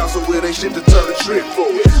turned down so it ain't shit to turn the trick for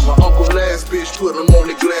it. My uncle last bitch put him on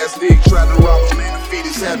the glass dick. Tried to rob him in the feet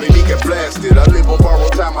his habit, he got blasted. I live on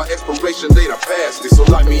borrowed time, my expiration date I passed it. So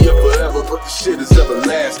lock me up forever, but the shit is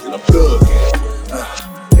everlasting. I'm thug,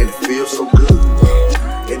 and it feels so good,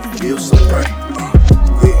 and it feels so right,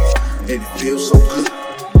 and it feels so good,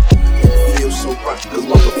 and it feels so right. Cause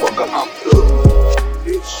motherfucker, I'm thug,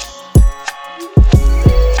 bitch.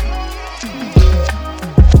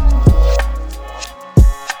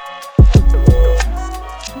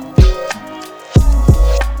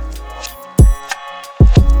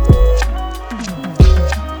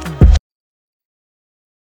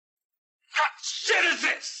 Shit is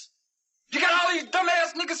this? You got all these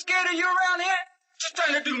dumbass niggas scared of you around here? Just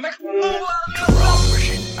trying to do make a fool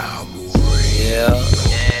out of you.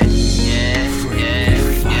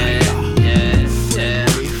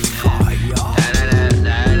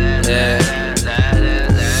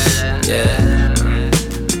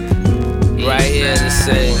 Right here to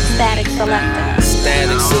say Static Selector.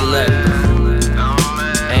 Static Selector.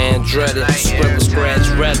 Andretti, Scribble Scratch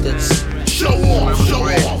Records. Show off.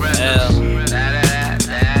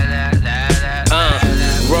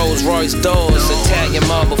 Rolls Royce doors, Italian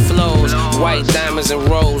marble flows, white diamonds and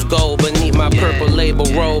rose gold beneath my purple label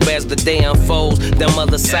robe as the day unfolds. Them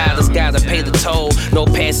other siders gotta pay the toll. No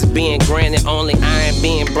passes being granted, only iron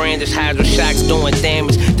being brandished. Hydro shocks doing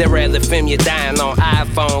damage. They'd rather film you dying on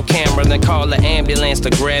iPhone camera than call the ambulance to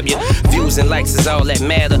grab you. Views and likes is all that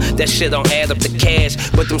matter. That shit don't add up to cash,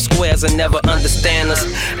 but them squares will never understand us.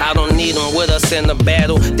 I don't need them with us in the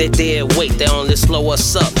battle. They dead weight, they only slow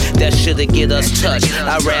us up. That shit'll get us touched.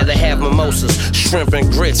 I'd rather have mimosas, shrimp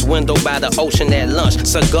and grits, window by the ocean at lunch.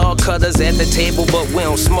 Cigar cutters at the table, but we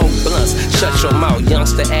don't smoke blunts. Shut your mouth,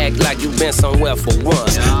 youngster, act like you been somewhere for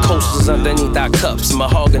once. Coasters underneath our cups,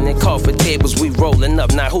 mahogany coffee tables, we rolling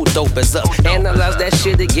up. Now who dope is up? Analyze that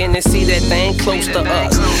shit again and see that thing close to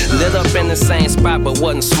us. Lit up in the same spot, but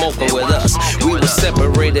wasn't smoking with us. We were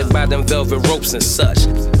separated by them velvet ropes and such.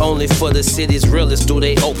 Only for the city's realest do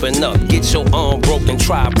they open up. Get your arm broken,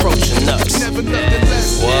 try approaching us.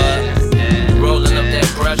 What? Rolling up that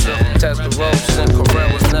pressure, test the ropes and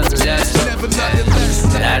Carreras, nothing less.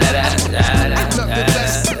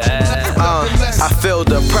 I feel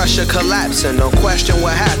the pressure collapsing, don't question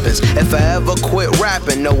what happens. If I ever quit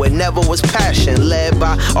rapping, no, it never was passion. Led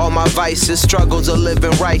by all my vices, struggles of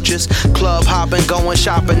living righteous. Club hopping, going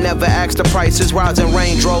shopping, never ask the prices. Rising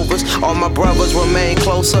Range Rovers, all my brothers remain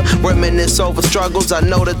closer. Reminisce over struggles, I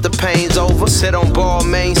know that the pain's over. Sit on ball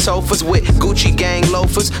main sofas with Gucci gang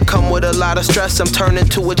loafers. Come with a lot of stress, I'm turning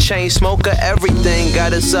to a chain smoker. Everything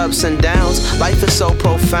got its ups and downs, life is so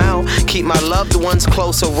profound. Keep my loved ones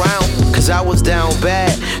close around, cause I was down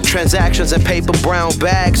bad. Transactions and paper brown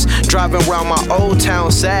bags. Driving around my old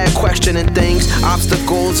town sad, questioning things.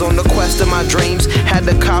 Obstacles on the quest of my dreams. Had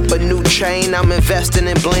to cop a new chain, I'm investing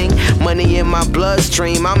in bling. Money in my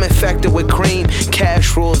bloodstream, I'm infected with cream.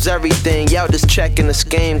 Cash rules everything, y'all just checking the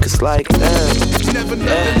scheme. Cause like, never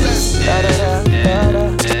nothing less.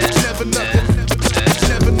 Never nothing.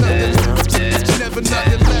 Never nothing less. Never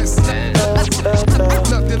nothing less.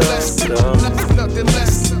 Nothing less. Nothing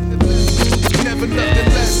less. Never nothing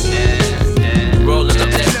less. Rolling up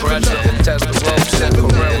that pressure, test the ropes and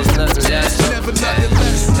Carreras, nothing less. Never nothing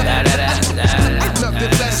less.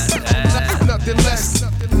 Nothing less. Nothing less.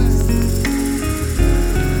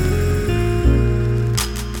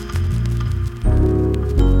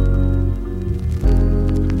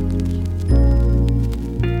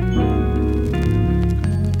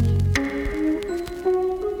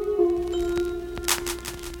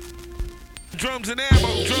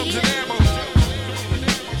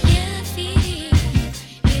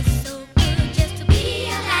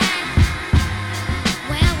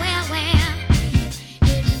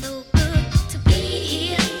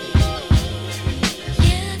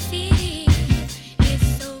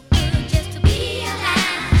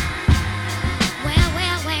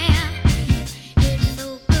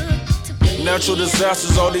 Natural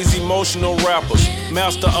disasters, all these emotional rappers.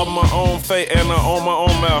 Master of my own fate and I own my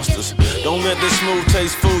own masters. Don't let this smooth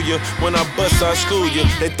taste fool you. When I bust, I school you.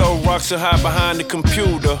 They throw rocks and hide behind the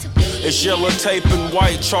computer. It's yellow tape and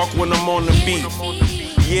white chalk when I'm on the beat.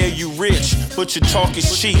 Yeah, you rich, but your talk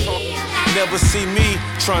is cheap. Never see me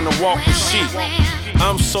trying to walk with sheep.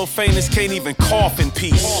 I'm so famous, can't even cough in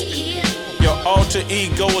peace. Your alter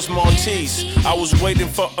ego is Maltese. I was waiting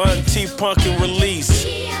for Auntie Punkin release.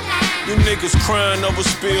 You niggas crying over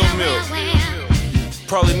spilled milk.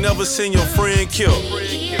 Probably never seen your friend killed.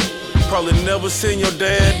 Probably never seen your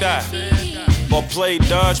dad die. Or played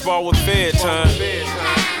dodgeball with bedtime.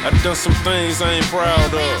 I done some things I ain't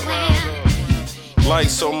proud of. Like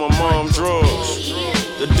so my mom drugs.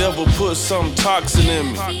 The devil put something toxic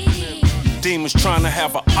in me. Demons trying to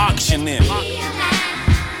have an auction in me.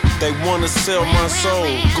 They wanna sell my soul.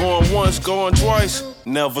 Going once, going twice,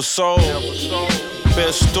 never sold.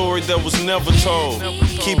 Best story that was never told.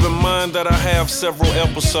 Keep in mind that I have several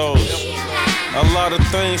episodes. A lot of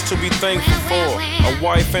things to be thankful for. A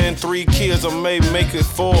wife and 3 kids, I may make it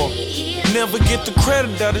 4. Never get the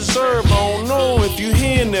credit I deserve. I don't know if you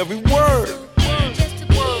hearing every word.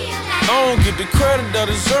 I don't get the credit I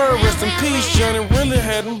deserve. Rest in peace, Johnny really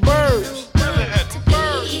had them birds.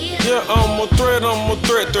 Yeah, I'm a threat,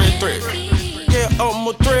 threat. Yeah, I'm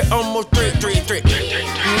a threat, threat.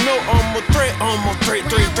 You know I'm a threat,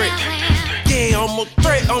 threat. Yeah, I'm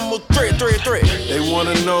a threat, threat. They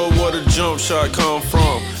wanna know where the jump shot come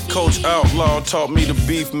from. Coach Outlaw taught me the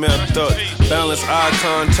beef method. Balance eye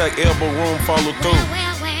contact, elbow room, follow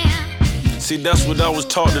through. See, that's what I was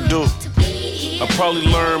taught to do. I probably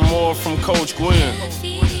learned more from Coach Gwen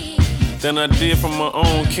than I did from my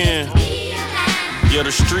own kin. Yeah,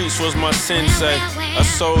 the streets was my sensei. I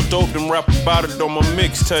sold dope and rap about it on my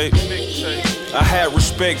mixtape. I had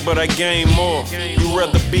respect, but I gained more. You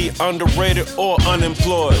rather be underrated or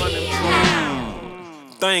unemployed?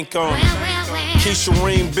 Think on it. Keisha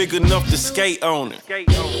Ream big enough to skate on it.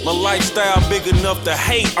 My lifestyle big enough to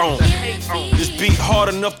hate on it. This beat hard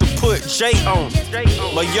enough to put J on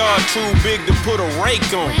it. My yard too big to put a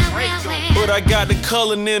rake on it. But I got the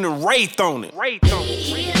Cullen and the Wraith on it.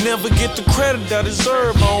 Never get the credit I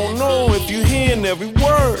deserve. I don't know if you hearing every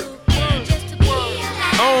word.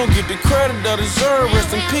 I don't get the credit I deserve.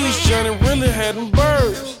 Rest in peace, Johnny really had them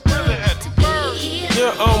birds.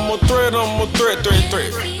 Yeah, I'm a threat,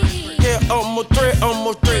 threat. Yeah, I'm a threat,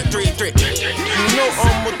 threat. You know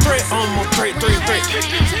I'm a threat, threat.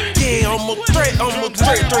 Yeah, I'm a threat,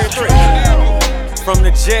 threat. From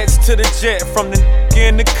the jets to the jet, from the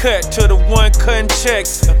in the cut to the one cutting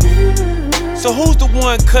checks. So who's the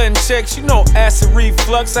one cutting checks? You know acid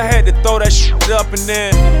reflux, I had to throw that shit up and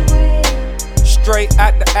then straight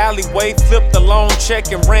out the alleyway, flipped the long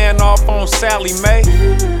check and ran off on Sally Mae.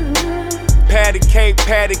 Patty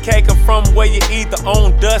cake, I'm from where you either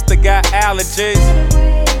own dust or got allergies.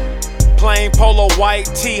 Plain polo white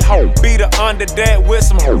tee, beat her under that with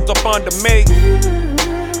some up under me.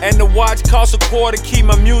 And the watch costs $quarter, keep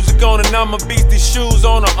my music on and I'ma beat these shoes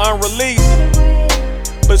on or unreleased.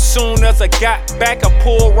 But soon as I got back, I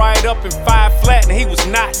pulled right up in 5 flat and he was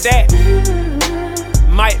not that.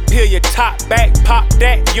 Might peel your top back, pop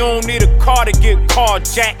that. You don't need a car to get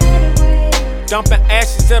carjacked. Dumping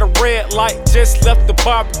ashes at a red light, just left the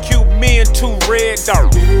barbecue, me and 2 red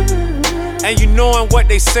dirt. And you knowin' what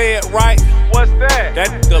they said, right? What's that? That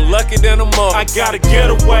nigga lucky than a mother. I gotta get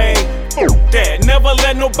away. That never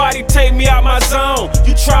let nobody take me out my zone.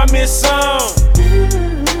 You try me a song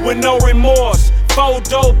with no remorse.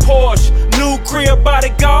 4-door Porsche, new crib by the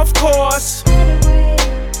golf course.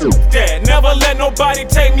 That never let nobody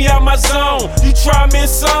take me out my zone. You try me a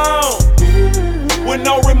song with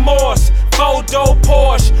no remorse. 4-door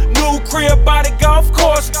Porsche, new crib by the golf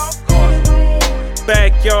course.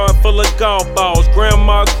 Backyard full of golf balls.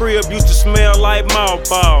 Grandma's crib used to smell like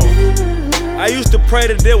mothballs. I used to pray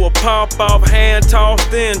that it would pop off, hand toss,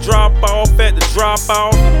 then drop off at the drop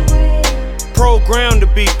off. Programmed to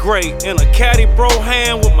be great in a caddy bro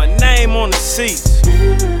hand with my name on the seats.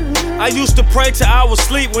 I used to pray till I was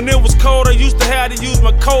asleep. When it was cold, I used to have to use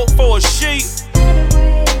my coat for a sheet.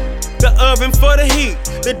 The oven for the heat.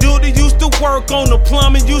 The dude that used to work on the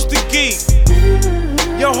plumbing used to geek.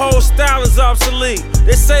 Your whole style is obsolete.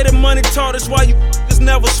 They say the money taught us why you just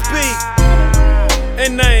never speak.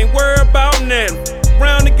 And they ain't worried about nothing.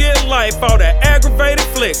 Round to get life, all that aggravated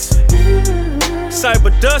flicks.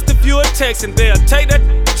 Cyber dust if you a text and they'll take that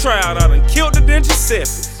trial. I done killed the Giuseppe.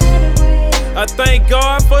 I thank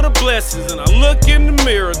God for the blessings and I look in the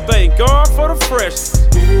mirror, thank God for the freshness.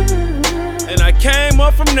 And I came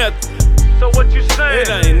up from nothing, So what you saying? It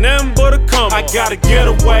ain't nothing but a come. I gotta get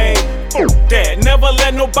away. That never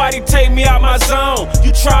let nobody take me out my zone.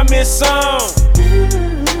 You try me a song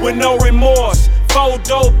with no remorse.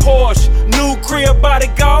 4-door Porsche, new crib by the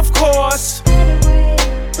golf course.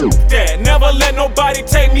 That never let nobody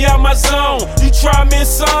take me out my zone. You try me a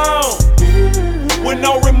song with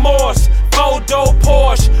no remorse. 4-door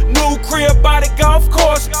Porsche, new crib by the golf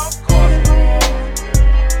course.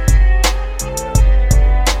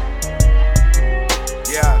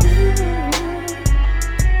 Yeah.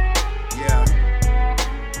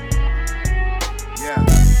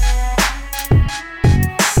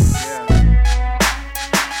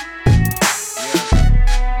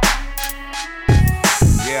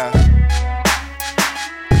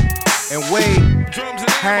 And we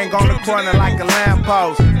hang on the corner like a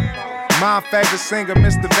lamppost. My favorite singer,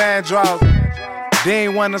 Mr. Vandross.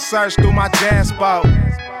 Dean wanna search through my Jansport.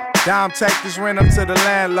 Dom take this rent up to the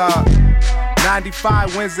landlord.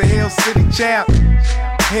 95 wins the Hill City champ.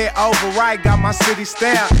 Hit over right, got my city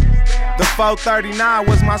stamp. The 439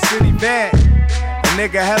 was my city van. A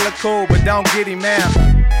nigga hella cool, but don't get him out.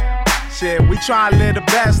 Shit, we tryna live the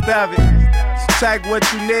best of it. So take what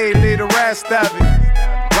you need, leave the rest of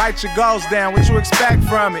it. Write your goals down, what you expect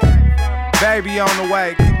from it. Baby on the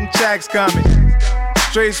way, keep them checks coming.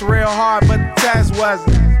 Streets real hard, but the test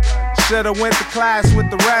wasn't. Should've went to class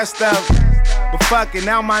with the rest of them. But fuck it,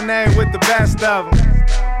 now my name with the best of them.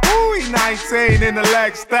 Ooh, he 19 in the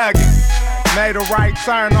Lex thuggin'. Made a right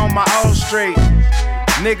turn on my old street.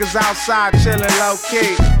 Niggas outside chillin' low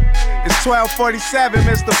key. It's 12:47,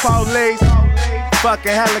 Mr. Police.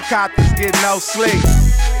 Fucking helicopters get no sleep.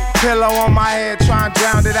 Pillow on my head, trying to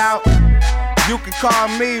drown it out. You can call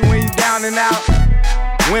me when you down and out.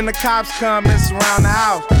 When the cops come and surround the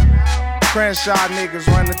house. Crenshaw niggas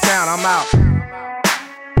run the town, I'm out.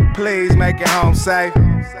 Please make it home safe.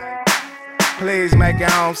 Please make it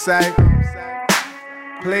home safe.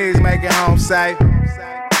 Please make it home safe.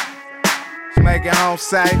 Make it home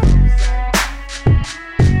safe.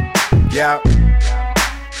 Yep.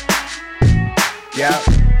 Yep.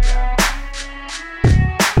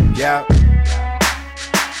 Yep.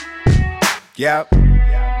 Yep.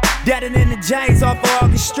 Deadin' in the James off of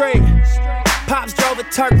August Street. Pops drove a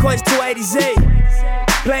turquoise 280Z.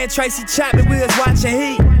 Playing Tracy Chapman, we was watching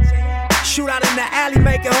Heat. Shootout in the alley,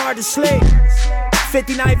 make it hard to sleep.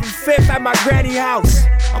 59th and 5th at my granny house.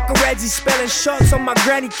 Uncle Reggie spelling shorts on my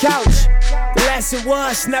granny couch. The lesson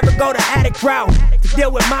was never go the attic route. To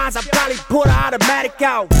deal with mines, I probably pull the automatic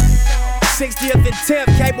out. 60th and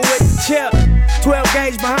 10th, cable with the chip. 12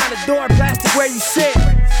 gauge behind the door, plastic where you sit.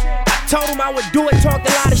 I told him I would do it, talked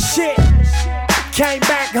a lot of shit. Came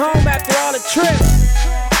back home after all the trips.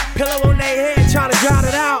 Pillow on their head, trying to drown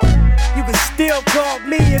it out. You can still call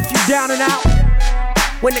me if you down and out.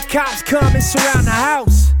 When the cops come and surround the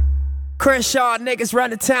house. Crenshaw niggas run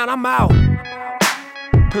the town, I'm out.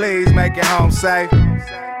 Please make it home safe.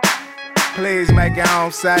 Please make it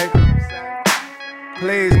home safe.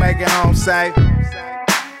 Please make it home safe.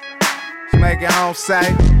 Make it home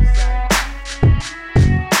safe.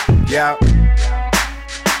 Yep.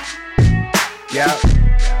 Yep.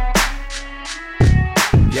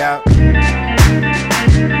 Yep.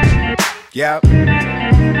 Yep.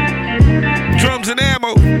 Drums and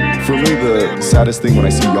ammo. For me, the saddest thing when I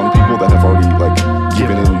see young people that have already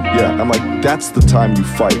given in, I'm like, that's the time you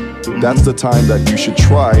fight. That's the time that you should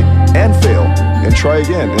try and fail and try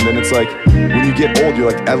again. And then it's like, when you get old, you're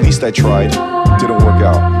like, at least I tried, didn't work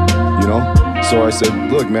out, you know? So I said,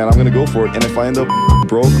 look, man, I'm gonna go for it. And if I end up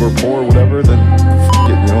broke or poor or whatever, then f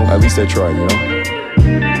it, you know? At least I tried, you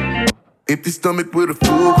know? Empty stomach with a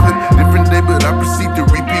full clip. Different day, but I proceed to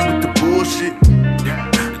repeat with the bullshit.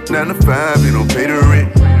 9 to 5, they don't pay the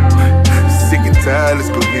rent. Sick and tired, let's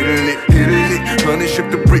go hit a lick, hit a lick. Honey,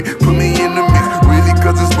 ship the brick, put me in the mix. Really,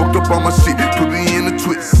 cause I smoked up all my shit, put me in the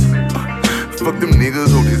twist. Fuck them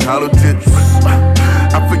niggas on these hollow tips.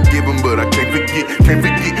 I forgive them, but I can't forget,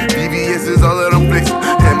 BBS is all that I'm flexing.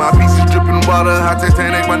 And my pieces dripping water, hot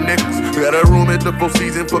Titanic, my necklace. Got a room at the Four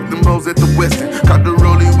Seasons, fuck them hoes at the Westin. Caught the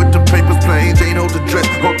rollie with the papers, plain Jane, hold the dress,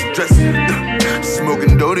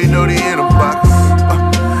 Smoking dirty in a box.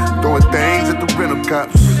 Throwing things at the rental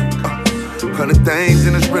cops. 100 things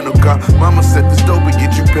in this rental car. Mama said this dope will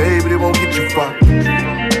get you paid, but it won't get you far.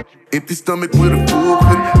 Empty stomach with a full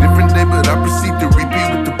clip. Different day, but I proceed to repeat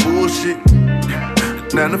with the bullshit.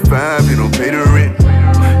 9 to 5, they don't pay the rent.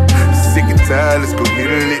 Sick and tired, let's go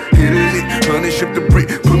hit a lick, hit a lick. Honey, ship the brick,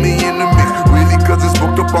 put me in the mix. Really, cause I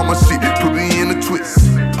smoked up all my shit, put me in a twist.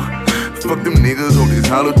 Fuck them niggas on these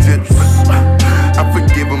hollow tips. I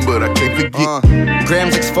forgive them, but I can't forget.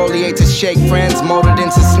 Grams exfoliate to shake friends, molded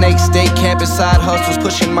into snake steak. Can't side hustles,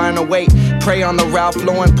 pushing minor weight. Prey on the Ralph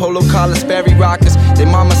Lauren, Polo collar, Sperry Rockers. They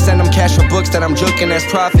mama send them cash for books that I'm joking as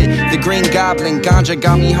profit. The Green Goblin, ganja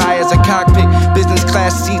got me high as a cockpit. Business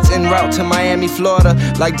class seats en route to Miami, Florida.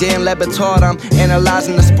 Like Dan Le Batard, I'm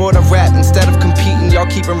analyzing the sport of rap. Instead of competing, y'all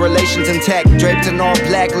keeping relations intact. Draped in all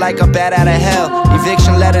black like a bat out of hell.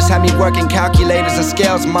 Eviction letters had me working calculators and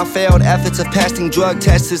scales. My failed efforts of passing drug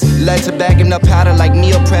tests led to bagging up powder like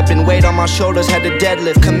meal prep, and weight on my shoulders had to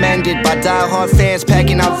deadlift. Commanded by die-hard fans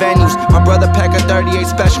packing out venues. My brother pack a 38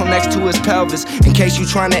 special next to his pelvis. In case you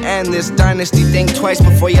trying to end this dynasty, think twice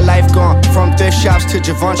before your life gone. From thrift shops to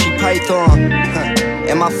Givenchy Python.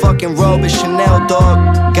 And my fucking robe is Chanel,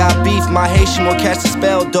 dog. Got beef, my Haitian will catch the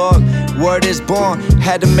spell, dog. Word is born,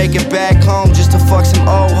 had to make it back home just to fuck some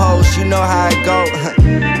old hoes. You know how it go.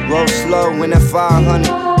 Roll slow, win at 500.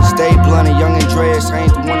 Stay blunt, young Andreas, I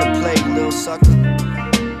ain't the one to play, little sucker.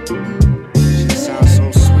 Shit sounds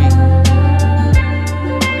so sweet.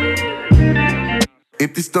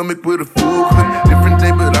 Empty stomach with a full clip. Different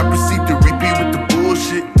day, but I proceed to repeat with the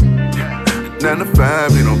bullshit. 9 to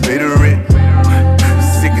 5, they don't pay the rent.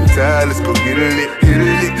 Sick and tired, let's go get a lick. Hit a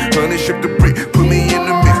lick, honey, strip the brick. Put me in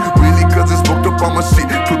the mix. Really, cause it's smoked up on my shit.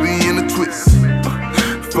 Put me in a twist.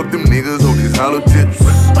 Fuck them niggas on these hollow tips.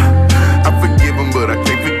 I forgive them, but I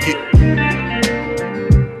can't forget.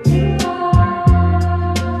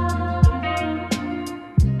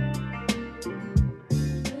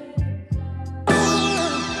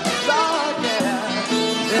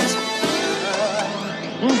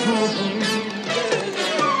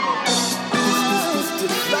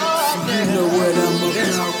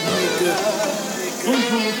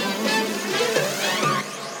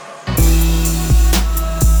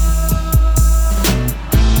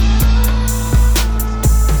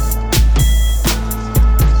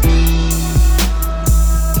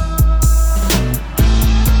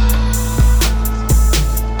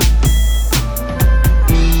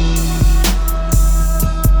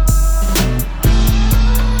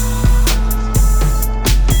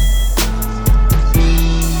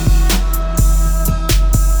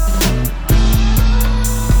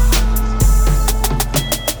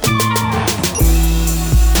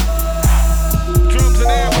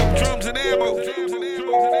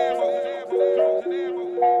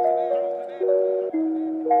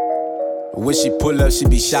 When she pull up, she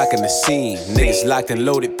be shocking the scene. Niggas locked and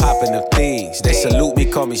loaded, popping them things. They salute me,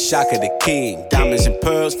 call me Shaka the King. Diamonds and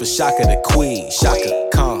pearls for Shaka the Queen. Shaka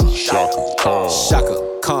Khan, Shaka Khan, Shaka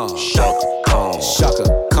Khan, Shaka Khan, Shaka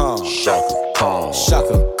Khan, Shaka Khan,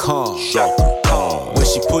 Shaka Khan, Shaka Khan. When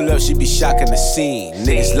she pull up, she be shocking the scene.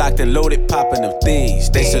 Niggas locked and loaded, popping them things.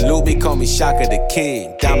 They salute me, call me Shaka the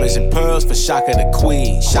King. Diamonds and pearls for Shaka the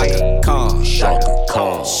Queen. Shaka Khan, Shaka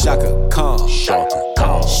Khan, Shaka Khan, Shaka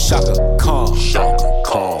Khan, Shaka Khan, Shaka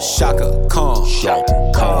Khan, Shaka Khan,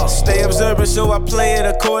 Shaka Khan. Stay observant, so I play it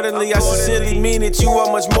accordingly. I sincerely mean it, you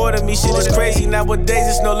are much more than me. Shit is crazy, nowadays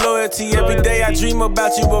it's no loyalty. Every day I dream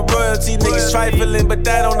about you with royalty. Niggas trifling, but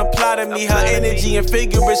that don't apply to me. Her energy and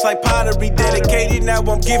figure, it's like pottery. Dedicated, now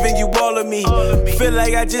I'm giving you all of me. Feel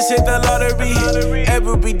like I just hit the lottery.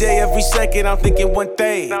 Every day, every second, I'm thinking one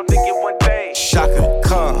thing. Shaka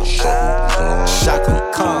Khan,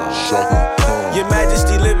 Shaka Khan. Your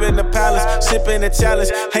Majesty live in the palace, sipping a chalice.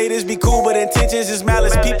 Haters be cool, but intentions is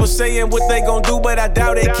malice. People saying what they gon' do, but I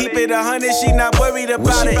doubt it. Keep it 100, she not worried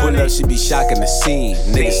about it. When she pull up, she be shocking the scene.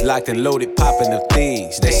 Niggas locked and loaded, popping them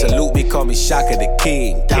things. They salute me, call me Shaka the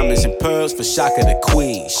King. Diamonds and pearls for Shaka the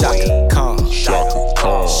Queen. Shaka Khan, Shaka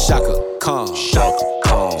Khan, Shaka Khan, Shaka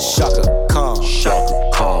Khan, Shaka Khan, Shaka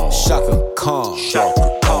Khan, Shaka Khan,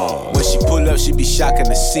 Shaka Khan. When she pull up, she be shocking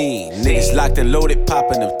the scene. Niggas locked and loaded,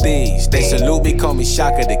 popping them things. They salute me, call me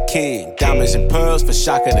Shaka the King. Diamonds and pearls for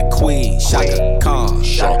Shaka the Queen. Shaka Khan,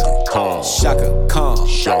 Shaka Khan, Shaka Khan,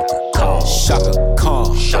 Shaka Khan, Shaka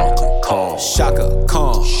Khan, Shaka Khan, Shaka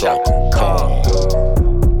Khan, Shaka Khan.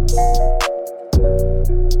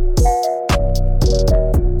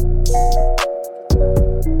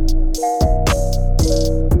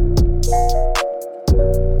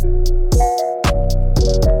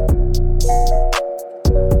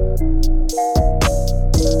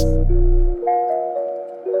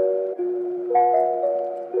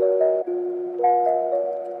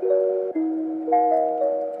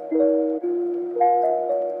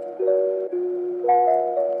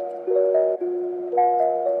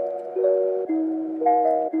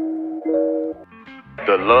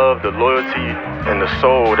 The love, the loyalty, and the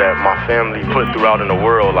soul that my family put throughout in the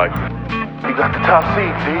world, like, you got the top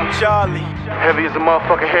seat, G. Charlie. Heavy as a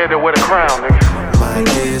motherfucking head that wear the crown, nigga. My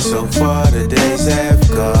years so far, the days have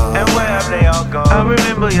gone. And where have they all gone? I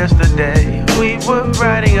remember yesterday, we were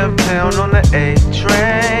riding uptown on the A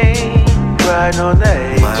train. Riding on the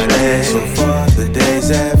A train. My years so far, the days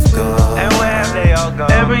have gone. And where have they all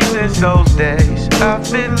gone? Ever since those days, I've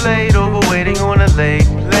been laid over waiting on a late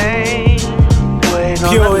plane.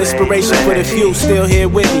 Pure inspiration for the few still here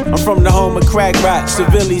with me. I'm from the home of crack rock,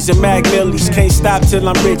 civilians and Mac Millies. Can't stop till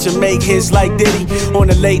I'm rich and make hits like Diddy. On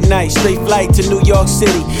a late night, straight flight to New York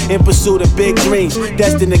City in pursuit of big dreams.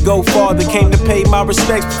 Destined to go farther. Came to pay my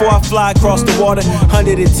respects before I fly across the water.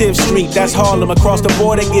 110th Street, that's Harlem. Across the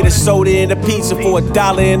border, get a soda and a pizza for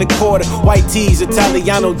 $1.25. White teas,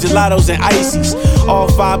 Italiano, gelatos, and ices. All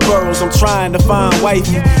 5 boroughs, I'm trying to find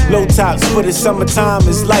wifey. Low tops for the summertime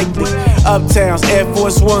is likely. Uptowns, Air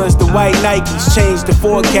Force Ones, the white Nikes. Changed the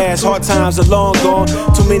forecast, hard times are long gone.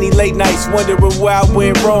 Too many late nights wondering where I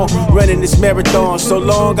went wrong. Running this marathon, so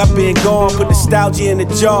long I've been gone. Put nostalgia in the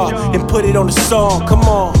jar and put it on the song, come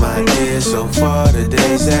on. My years so far, the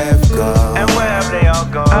days have gone. And where have they all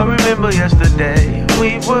gone? I remember yesterday,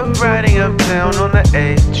 we were riding uptown on the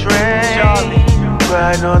A train.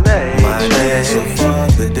 Riding on the A train. My years so far,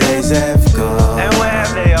 the days have gone. And where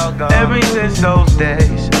have they all gone? Ever since those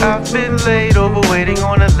days, I've been laid over waiting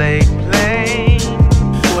on a late plane.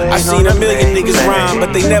 I seen a million niggas rhyme,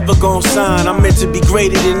 but they never gon' sign. I'm meant to be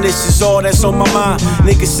greater than this, is all that's on my mind.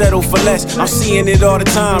 Niggas settle for less, I'm seeing it all the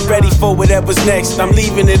time. Ready for whatever's next, I'm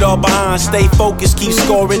leaving it all behind. Stay focused, keep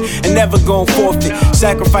scoring, and never gon' forfeit.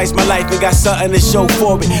 Sacrifice my life and got something to show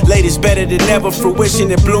for it. Latest better than ever,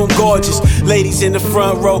 fruition and bloom gorgeous. Ladies in the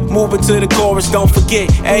front row, moving to the chorus. Don't forget,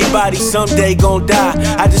 everybody someday gon' die.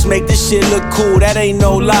 I just make this shit look cool, that ain't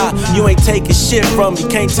no lie. You ain't taking shit from me,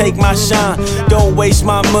 can't take my shine. Don't waste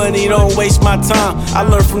my money, don't waste my time. I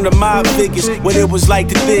learned from the mob figures what it was like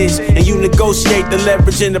to biz. And you negotiate the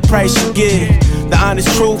leverage and the price you give. The honest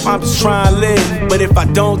truth, I'm just trying to live. But if I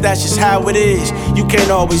don't, that's just how it is. You can't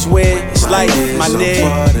always win, it's life, my nigga. So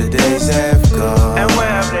far, the days have gone. And where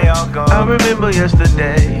have they all gone? I remember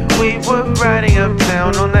yesterday, we were riding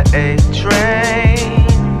uptown on the A train.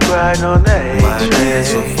 Riding on the A train. My years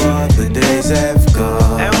so far, the days have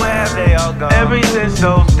gone. And where have they all gone? Ever since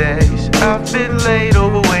those days, I've been laid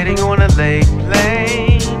over waiting on a late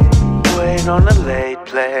plane. Waiting on a late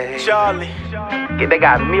plane. Charlie. Yeah, they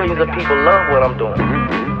got millions of people love what I'm doing.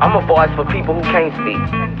 I'm a voice for people who can't speak.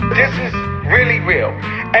 This is really real.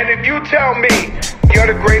 And if you tell me you're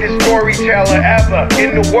the greatest storyteller ever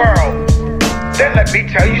in the world, then let me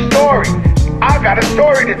tell you stories. I got a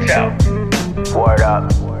story to tell. Word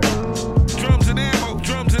up.